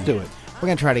get him Let's in. do it. We're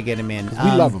gonna try to get him in.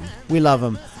 We love him. We love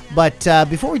him. But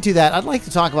before we do that, I'd like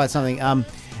to talk about something.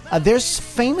 There's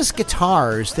famous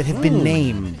guitars that have been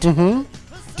named. Mm-hmm.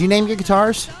 Do you name your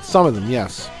guitars? Some of them,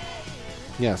 yes.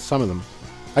 Yes, some of them.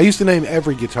 I used to name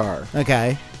every guitar.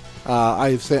 Okay.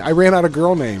 I ran out of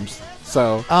girl names,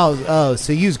 so. Oh,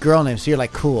 so you use girl names. So you're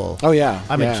like cool. Oh yeah,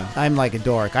 I'm like a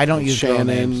dork. I don't use girl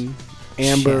names. Shannon,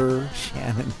 Amber.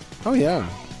 Shannon. Oh yeah.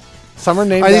 Some are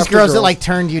named. Are these after girls that like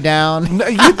turned you down? No,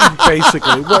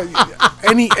 basically,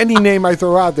 any name I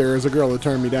throw out there is a girl that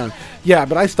turned me down. Yeah,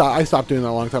 but I stopped doing that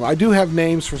a long time. I do have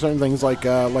names for certain things like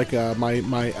my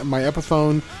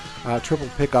Epiphone triple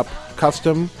pickup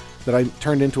custom that I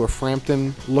turned into a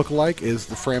Frampton lookalike is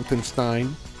the Frampton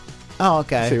Stein. Oh,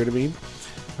 okay. See what I mean?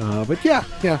 But yeah.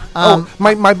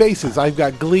 My basses. I've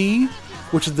got Glee,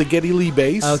 which is the Geddy Lee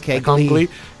bass. Okay, I call 'em Glee.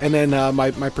 And then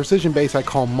my precision bass I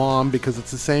call Mom because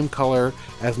it's the same color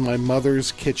as my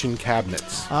mother's kitchen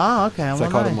cabinets. Oh, okay. So I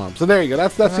call them Mom. So there you go.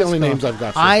 That's the only cool. names I've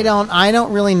got. So I far.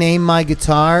 don't really name my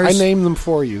guitars. I name them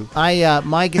for you.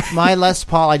 My Les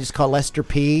Paul I just call Lester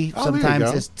P. Oh, there you Sometimes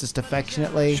go. just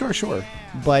affectionately. Sure.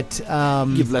 But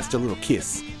Give Lester a little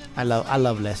kiss. I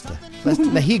love Lester.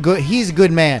 He's a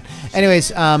good man.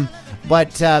 Anyways,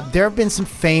 but there have been some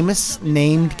famous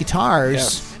named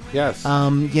guitars. Yes.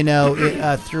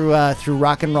 Through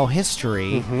rock and roll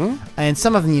history, and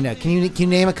some of them, Can you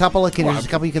name a couple? There's a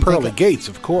couple you can Pearly think of. Gates,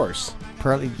 of course.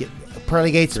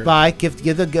 Pearly Gates by give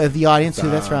the audience who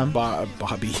that's from.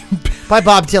 Bobby. By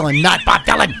Bob Dylan, not Bob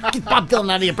Dylan. Get Bob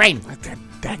Dylan out of your brain.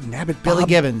 That nabbit. Billy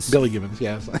Gibbons. Billy Gibbons.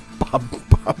 Yes.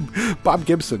 Bob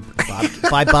Gibson.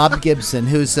 By Bob Gibson,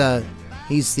 who's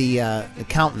he's the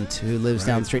accountant who lives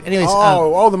down the street. Anyways,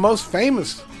 the most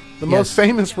famous. The most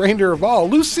famous reindeer of all,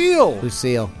 Lucille.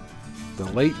 Lucille.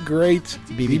 The late, great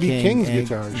B.B. King's and,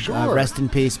 guitar. Sure. Rest in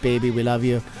peace, baby. We love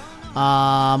you.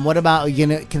 What about, can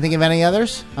you think of any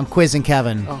others? I'm quizzing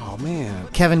Kevin. Oh, man.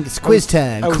 Kevin, it's quiz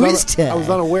time. Quiz time. I was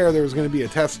unaware there was going to be a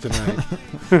test tonight.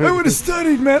 I would have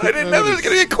studied, man. I didn't know there was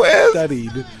going to be a quiz.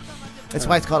 Studied. That's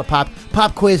why it's called a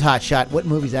pop quiz hot shot. What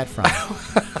movie's that from?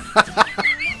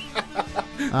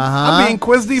 I'm being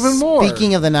quizzed even more.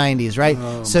 Speaking of the 90s, right?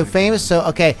 So famous. So,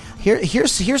 okay,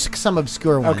 here's some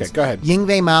obscure ones. Okay, go ahead.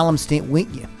 Yngwie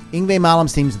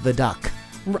Malmsteen's The Duck.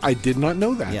 I did not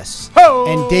know that. Yes. Oh!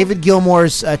 And David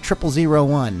Gilmour's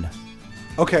 001.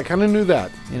 Okay, I kind of knew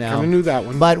that. Kind of knew that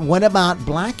one. But what about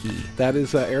Blackie? That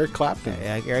is Eric Clapton.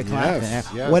 Eric Clapton.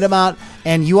 Yes. What about,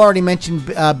 and you already mentioned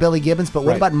Billy Gibbons, but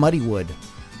what Right. about Muddy Wood?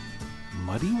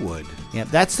 Muddy Wood. Yeah,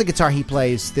 that's the guitar he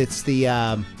plays. It's the,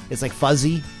 it's like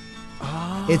fuzzy.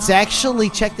 It's actually,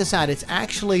 check this out, it's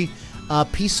actually a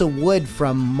piece of wood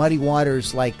from Muddy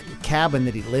Waters' like cabin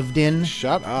that he lived in.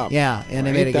 Shut up. Yeah, and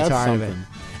they Ain't made a that guitar out of it. something?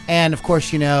 And of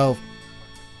course, you know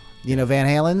Van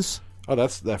Halen's Oh,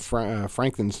 that's the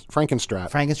Frankenstrat.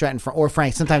 Frankenstrat, or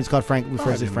Frank. Sometimes it's called Frank.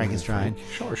 Refers to Frankenstein.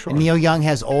 Sure. And Neil Young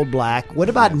has Old Black. What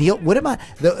about Neil? What about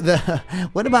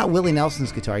what about Willie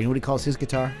Nelson's guitar? You know what he calls his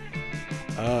guitar?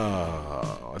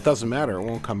 It doesn't matter. It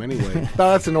won't come anyway.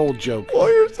 No, that's an old joke. Oh,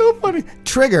 you're so funny.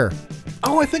 Trigger.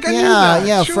 Oh, I think I knew that.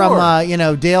 Yeah, sure. from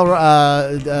Dale. Dale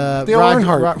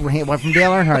Earnhardt. From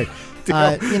Dale Earnhardt.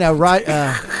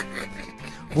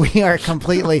 We are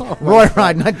completely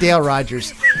not Dale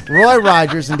Rogers. Roy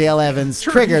Rogers and Dale Evans.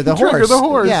 Trigger the horse. the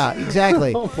horse. Yeah,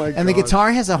 exactly. Oh my and the God.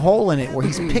 guitar has a hole in it where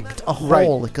he's picked a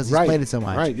hole because he's played it so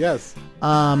much. Right. Yes.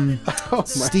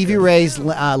 Stevie Ray's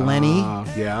Lenny.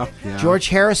 Yeah. George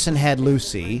Harrison had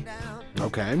Lucy.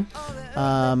 Okay.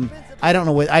 I don't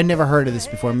know what. I never heard of this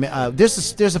before.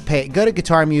 There's a page. Go to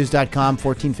guitarmuse.com.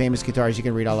 14 famous guitars. You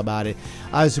can read all about it.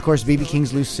 There's of course B.B.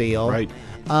 King's Lucille. Right.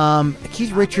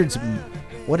 Keith Richards.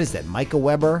 What is that? Micah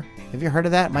Weber. Have you heard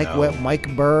of that?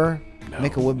 Mike Burr. No.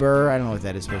 Micah Weber. I don't know what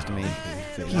that is supposed to mean.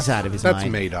 He's out of his mind. That's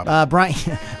made up.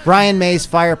 Brian May's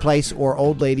Fireplace or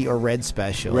Old Lady or Red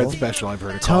Special. Red Special. I've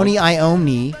heard it. Tony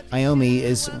Iommi. Iommi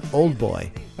is Old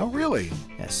Boy. Oh, really?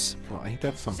 Yes. Well, ain't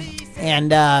that something?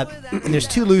 And there's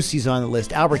two Lucys on the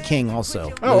list. Albert King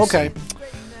also. Oh, Lucy. okay.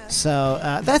 So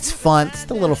that's fun. It's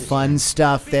the little fun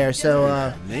stuff there.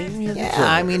 So name your yeah, guitar.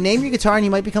 I mean, name your guitar and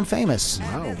you might become famous.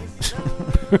 Wow.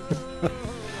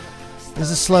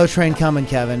 There's a slow train coming,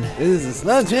 Kevin. There's a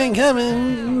slow train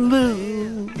coming.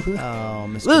 Lou. Oh,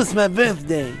 Mr. Lou's my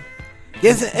birthday.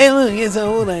 Hey, look, guess how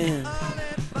old I am.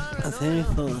 I'm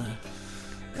 34.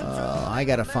 I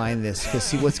gotta find this because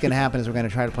see what's gonna happen is we're gonna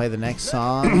try to play the next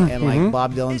song and like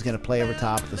Bob Dylan's gonna play over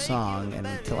top of the song and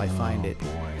until I find it.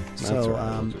 Boy.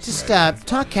 So just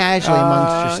talk casually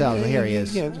amongst yourselves. Here he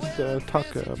is. Yeah, just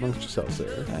talk amongst yourselves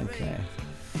there. Okay.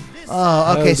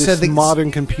 Oh, okay. So the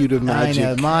modern computer magic.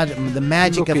 I know the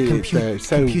magic of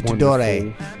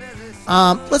computadore.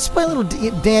 Let's play a little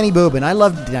Danny Boobin. I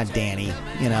love not Danny.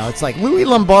 You know, it's like Louis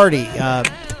Lombardi.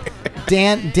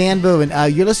 Dan Boobin.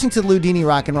 You're listening to the Ludini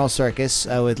Rock and Roll Circus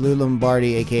with Lou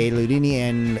Lombardi, a.k.a. Ludini,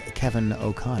 and Kevin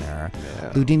O'Connor. Yeah.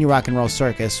 Ludini Rock and Roll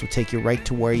Circus will take you right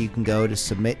to where you can go to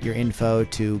submit your info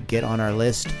to get on our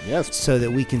list. Yes. So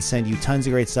that we can send you tons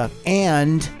of great stuff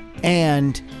and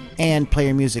play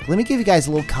your music. Let me give you guys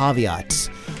a little caveats.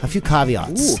 A few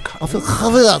caveats. Ooh, a few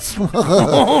caveats.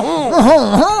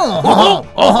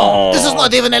 This is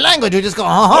not even a language. We just go,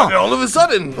 all of a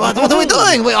sudden. What are we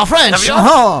doing? We are French.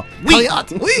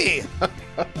 Caveat. Oui.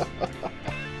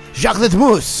 Jacques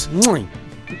Ledmousse.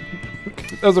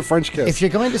 That was a French kiss. If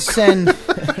you're going to send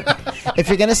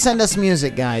us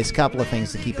music, guys, a couple of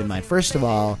things to keep in mind. First of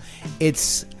all,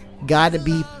 it's got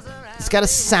to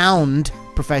sound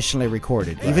professionally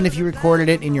recorded, even if you recorded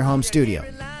it in your home studio.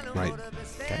 Right.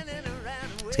 Okay.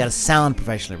 It's got to sound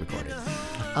professionally recorded.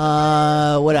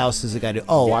 What else does it got to do?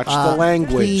 Oh, watch the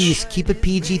language. Please keep it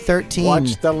PG-13.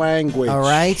 Watch the language. All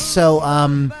right. So,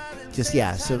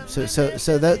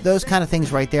 those kind of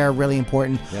things right there are really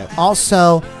important. Yes.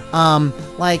 Also,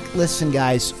 listen,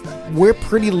 guys, we're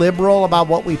pretty liberal about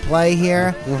what we play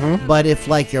here. Mm-hmm. But if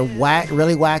you're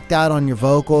really whacked out on your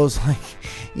vocals,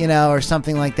 or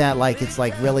something like that, it's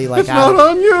really it's not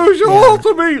unusual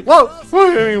to be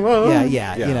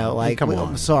Yeah. Come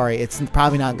on. Sorry, it's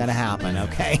probably not going to happen.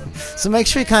 Okay, so make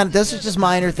sure you those are just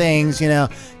minor things.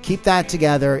 Keep that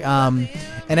together.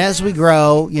 And as we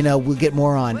grow, we'll get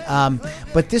more on.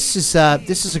 But this is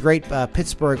a great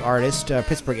Pittsburgh artist,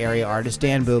 Pittsburgh area artist.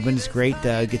 Dan Boobin is a great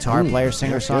guitar player,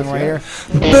 singer, songwriter.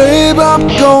 Babe, I'm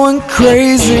going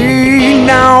crazy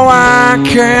now. I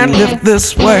can't live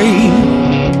this way.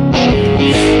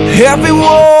 Heavy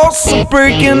walls are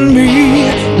breaking me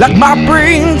like my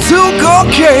brain to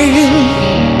cocaine.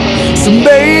 So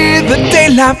may the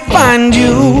daylight find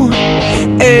you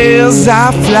as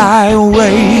I fly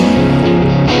away.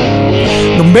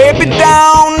 No, maybe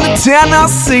down to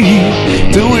Tennessee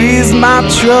to ease my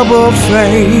troubled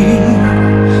fate.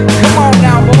 Come on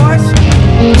now, boys.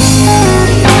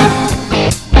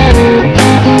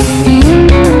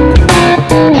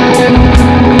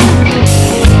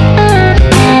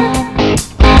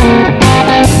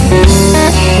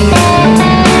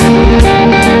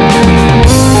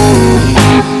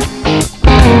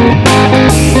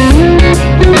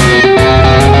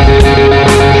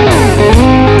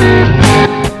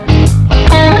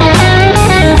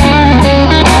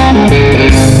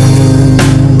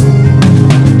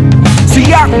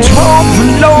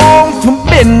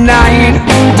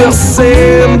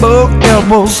 December, it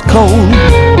was cold.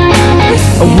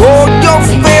 I wore your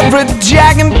favorite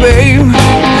jacket, babe.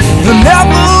 The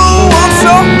leather was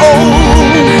so old.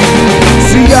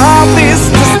 See all these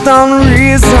distant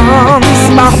reasons.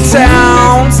 My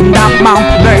town's not my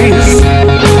place.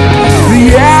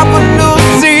 The avenue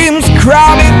seems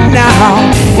crowded now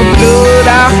with blood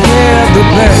I had to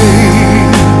pay.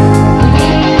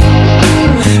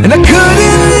 And I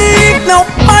couldn't leave no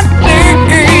money,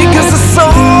 'cause I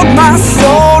sold my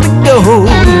soul to gold.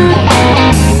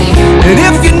 And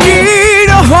if you need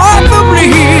a heart to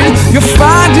bleed, you'll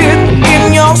find it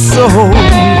in your soul.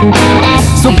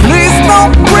 So please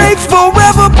don't wait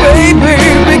forever, baby,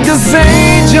 because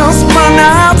angels run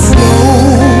out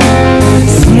slow.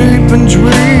 Sleep and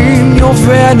dream your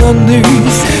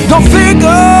vanities. Don't think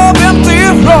of empty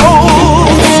roads.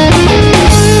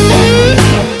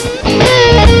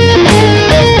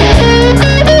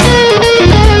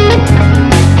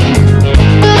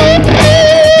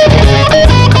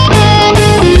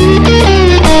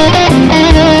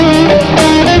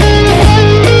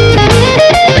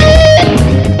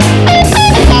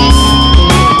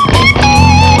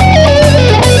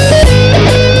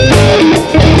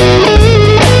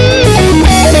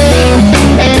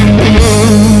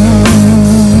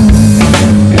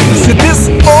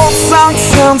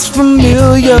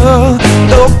 Familiar,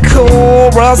 the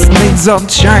chorus needs a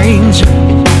change.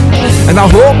 And I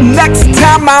hope next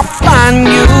time I find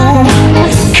you,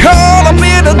 call I'm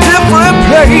in a different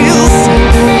place.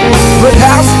 But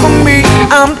as for me,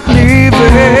 I'm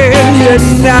leaving,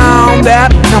 heading down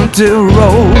that empty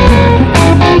road,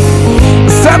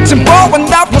 searching for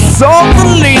enough for something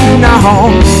to leave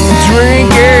now,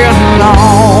 drinking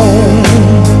alone.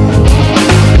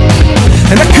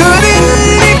 And I couldn't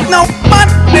leave no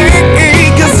money,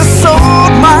 'cause I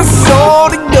sold my soul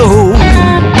to gold.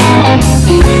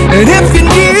 And if you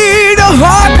need a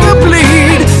heart to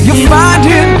bleed, you'll find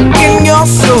it in your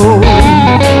soul.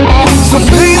 So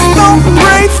please don't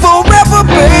pray forever,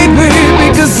 baby,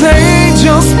 because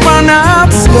angels run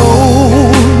out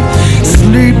slow.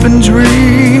 Sleep and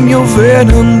dream your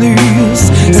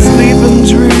vanities. Sleep and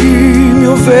dream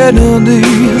your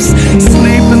vanities.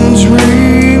 Sleep and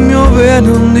dream your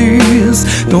vanities.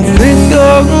 Don't think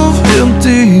of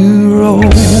empty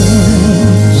roads.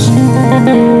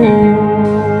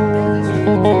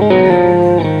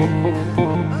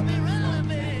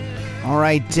 All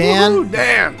right, Dan. Woo-hoo,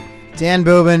 Dan. Dan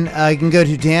Boobin. You can go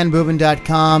to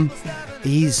danboobin.com.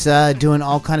 He's doing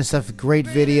all kind of stuff, great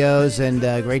videos and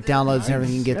great downloads and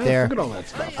everything you can get there. Look at all that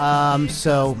stuff.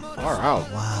 So Far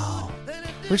out. wow,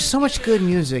 there's so much good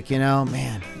music, you know,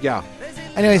 man. Yeah.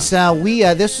 Anyways, we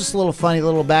this was a little funny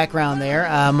little background there.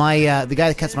 The guy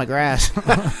that cuts my grass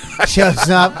shows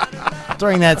up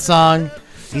during that song.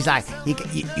 He's like, you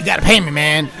got to pay me,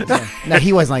 man. Yeah. No,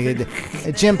 he wasn't like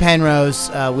it. Jim Penrose,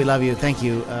 we love you. Thank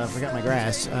you. Forgot my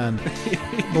grass.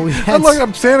 But we had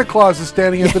Look, Santa Claus is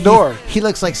standing at the door. He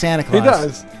looks like Santa Claus. He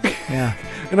does. Yeah.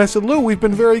 And I said, Lou, we've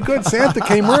been very good. Santa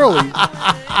came early.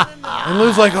 And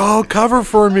Lou's like, oh, cover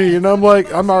for me. And I'm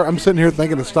like, I'm sitting here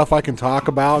thinking of stuff I can talk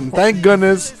about. And thank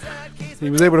goodness he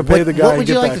was able to pay the guy. What would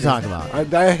you and like get to talk about?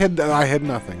 I had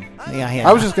nothing. Yeah,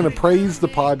 I was just going to praise the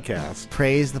podcast.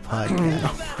 Praise the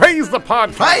podcast. Praise the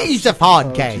podcast. Praise the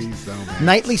podcast. Oh, geez, oh, man.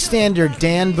 Nightly Standard,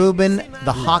 Dan Boobin,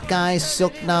 The Hawkeyes,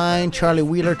 Silk 9, Charlie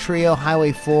Wheeler Trio,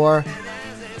 Highway 4.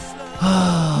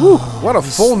 Whew, what a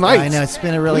full night. I know, it's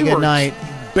been a really We good were night.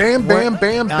 Bam, bam,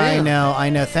 bam, bam. I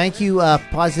know. Thank you,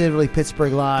 Positively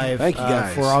Pittsburgh Live. Thank you,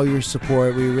 guys. For all your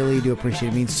support. We really do appreciate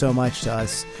it. It means so much to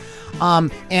us.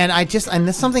 And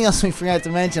there's something else we forgot to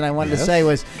mention I wanted to say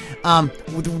was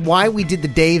why we did the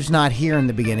Dave's Not Here in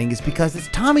the beginning is because it's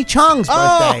Tommy Chong's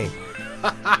birthday.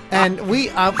 And we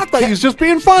I thought he was just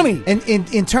being funny. And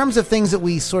in terms of things that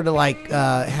we sort of like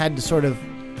had to sort of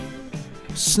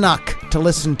snuck to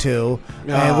listen to.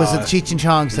 It was the Cheech and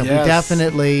Chong stuff. Yes. We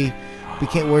definitely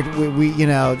we you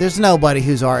know, there's nobody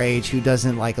who's our age who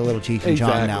doesn't like a little Cheech and Chong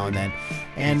Exactly. now and then.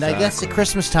 And I guess at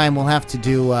Christmas time we'll have to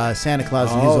do Santa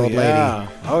Claus and His Old Lady.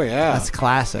 Oh yeah, That's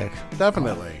classic.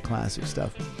 definitely. Classic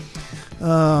stuff.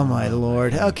 Oh my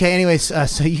lord. Okay. Anyways,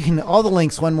 so you can all the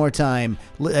links one more time.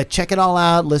 Check it all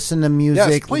out. Listen to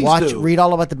music. Yes, please watch. do. Read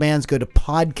all about the bands. Go to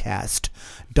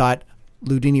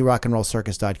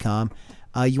podcast.ludinirockandrollcircus.com.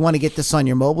 You want to get this on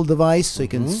your mobile device so you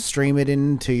can stream it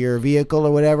into your vehicle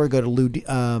or whatever. Go to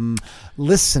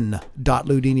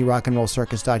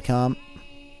listen.ludinirockandrollcircus.com.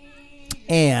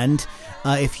 And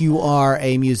if you are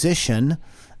a musician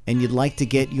and you'd like to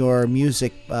get your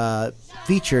music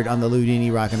featured on the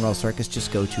Ludini Rock and Roll Circus,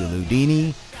 just go to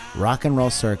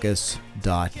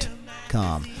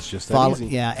ludinirockandrollcircus.com. It's just that easy.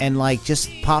 Yeah, and just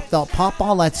pop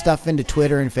all that stuff into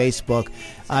Twitter and Facebook.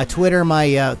 Twitter, my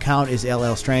account is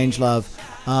LL Strangelove.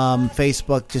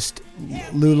 Facebook, just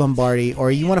Lou Lombardi.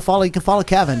 Or you want to follow? You can follow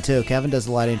Kevin too. Kevin does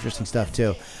a lot of interesting stuff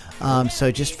too.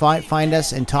 So just find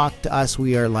us and talk to us.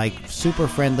 We are super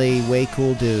friendly, way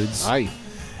cool dudes. Aye.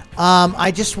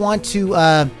 I just want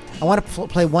to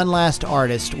play one last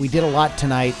artist. We did a lot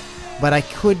tonight, but I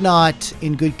could not,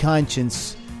 in good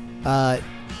conscience,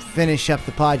 finish up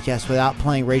the podcast without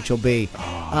playing Rachel B.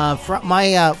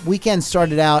 My weekend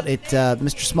started out at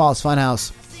Mr. Small's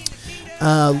Funhouse,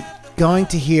 going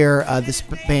to hear this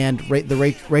band,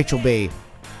 Rachel B.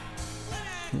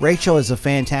 Rachel is a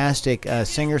fantastic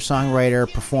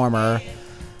singer-songwriter, performer,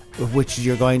 which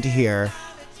you're going to hear.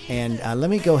 And let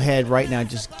me go ahead right now and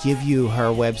just give you her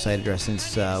website address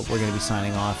since we're going to be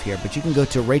signing off here. But you can go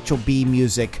to Rachel B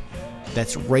Music.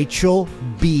 That's Rachel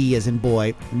B as in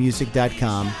boy,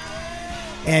 music.com.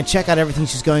 And check out everything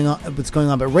what's going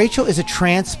on. But Rachel is a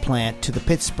transplant to the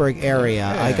Pittsburgh area.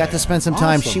 I got to spend some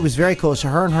time. Awesome. She was very cool. So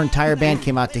her and her entire band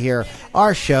came out to hear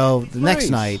our show the next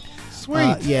Nice. night.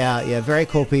 Sweet. Yeah, very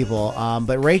cool people.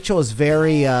 But Rachel is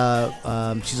very,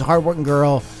 she's a hardworking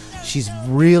girl. She's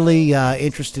really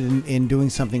interested in doing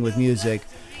something with music,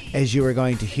 as you are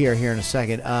going to hear here in a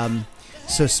second.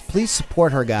 So please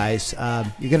support her, guys.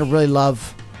 You're going to really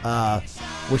love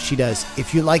what she does.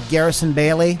 If you like Garrison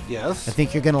Bailey, Yes. I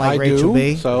think you're going to like I Rachel do.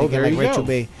 B. So I think there you're you like Rachel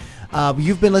go. B.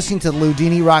 You've been listening to the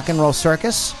Ludini Rock and Roll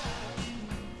Circus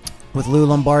with Lou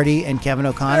Lombardi and Kevin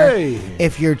O'Connor. Hey.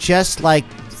 If you're just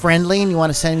friendly and you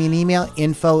want to send me an email,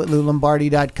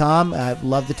 info@loulombardi.com. I'd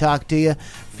love to talk to you.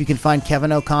 If you can find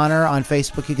Kevin O'Connor on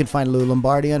Facebook, you can find Lou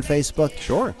Lombardi on Facebook.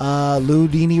 Sure.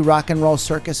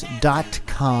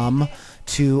 LudiniRockandRollCircus.com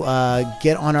to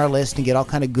get on our list and get all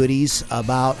kind of goodies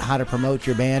about how to promote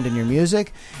your band and your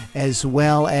music, as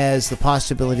well as the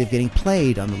possibility of getting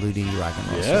played on the Ludini Rock and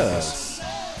Roll Circus. Yes.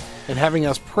 And having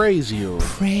us praise you.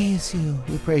 Praise you.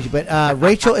 We praise you. But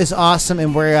Rachel is awesome,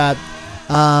 and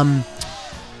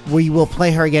we will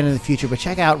play her again in the future. But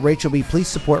check out Rachel B. Please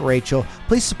support Rachel.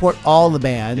 Please support all the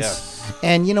bands. Yes.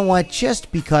 And you know what?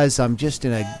 Just because I'm just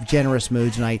in a generous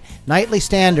mood tonight, Nightly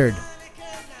Standard.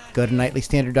 Go to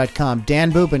nightlystandard.com.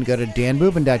 Dan Boobin, go to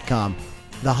danboobin.com.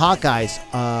 The Hawkeyes,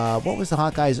 what was the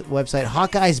Hawkeyes website?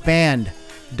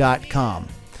 Hawkeyesband.com.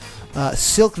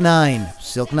 Silk and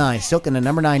the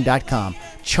number 9.com.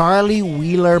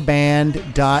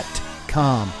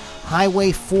 CharlieWheelerBand.com.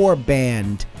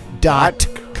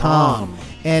 Highway4Band.com.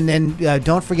 And then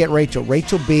don't forget Rachel,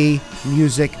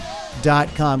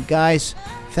 RachelBmusic.com. Guys,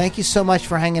 thank you so much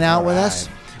for hanging out with us.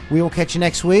 We will catch you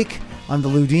next week on the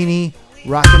Ludini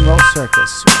Rock and Roll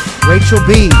Circus. Rachel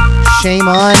B, shame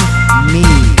on me.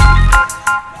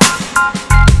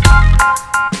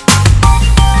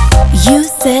 You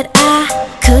said I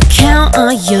could count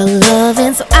on your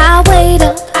loving, so I wait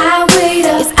up.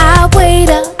 Yes, I wait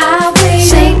up.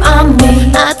 Shame on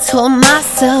me. I told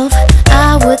myself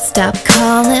I would stop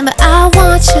calling, but I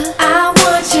want you.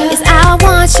 Yes, I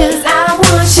want you.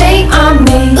 Shame on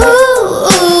me. Ooh,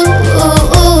 ooh,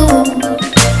 ooh, ooh.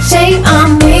 Shame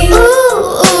on me.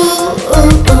 Ooh, ooh,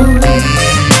 ooh, ooh.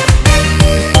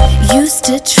 Used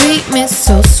to treat me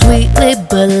so sweetly,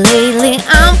 but lately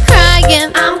I'm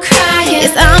crying.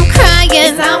 Yes, I'm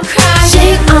crying.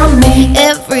 Shame on me.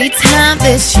 Every time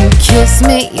that you kiss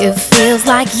me, it feels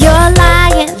like you're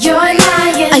lying.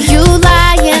 Are you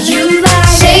lying?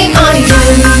 Shame on you.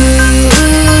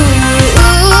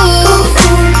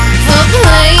 For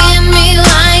playing me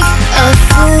like a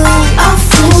fool.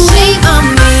 Shame on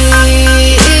me.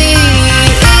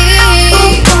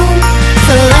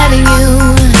 For letting you.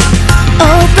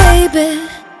 Oh baby,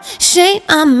 shame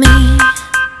on me.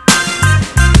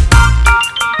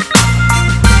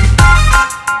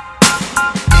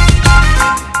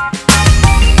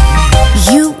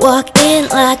 You walk in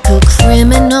like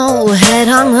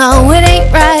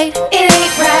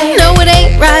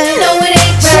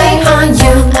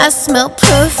smell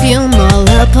perfume all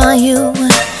up on you.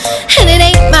 And it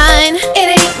ain't mine, it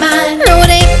ain't mine. No,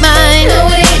 it ain't mine, no,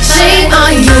 it ain't mine. Shame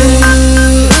on you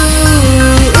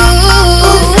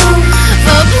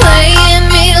for playing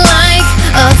me like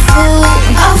a fool.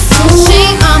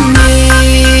 Shame on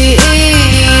me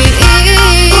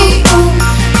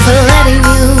for letting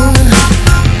you.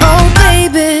 Oh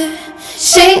baby,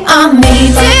 shame on me.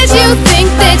 Did you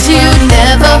think that you'd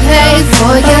never pay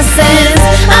for your sins?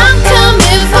 I'm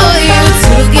coming for you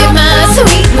to get my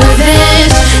sweet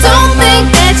revenge. Don't think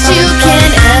that you can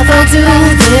ever do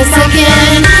this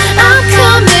again. I'm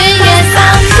coming, yes,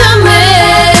 I'm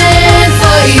coming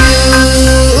for you.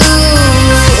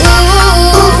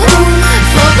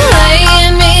 For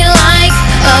playing me like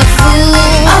a fool.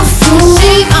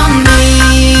 Shame on me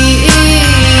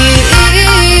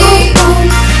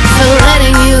for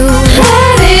letting you.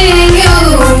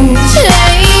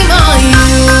 Shame on you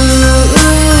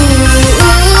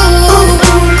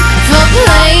for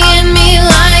playing me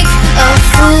like a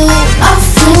fool.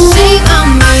 Shame on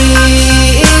me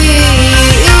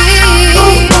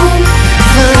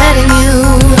for letting you.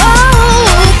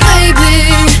 Oh, baby,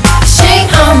 shame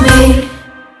on me.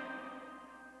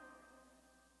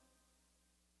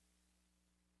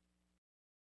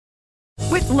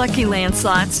 With Lucky Land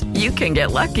Slots, you can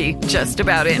get lucky just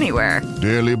about anywhere.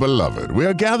 Dearly beloved, we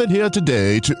are gathered here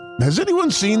today to... Has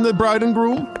anyone seen the bride and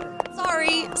groom?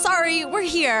 Sorry, we're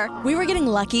here. We were getting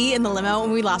lucky in the limo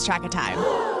and we lost track of time.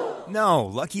 No,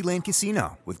 Lucky Land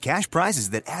Casino, with cash prizes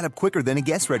that add up quicker than a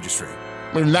guest registry.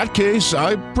 In that case,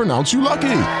 I pronounce you lucky.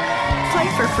 Play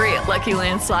for free at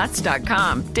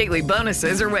LuckyLandSlots.com. Daily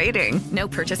bonuses are waiting. No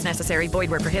purchase necessary.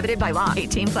 Void where prohibited by law.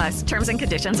 18+. Terms and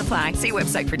conditions apply. See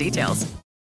website for details.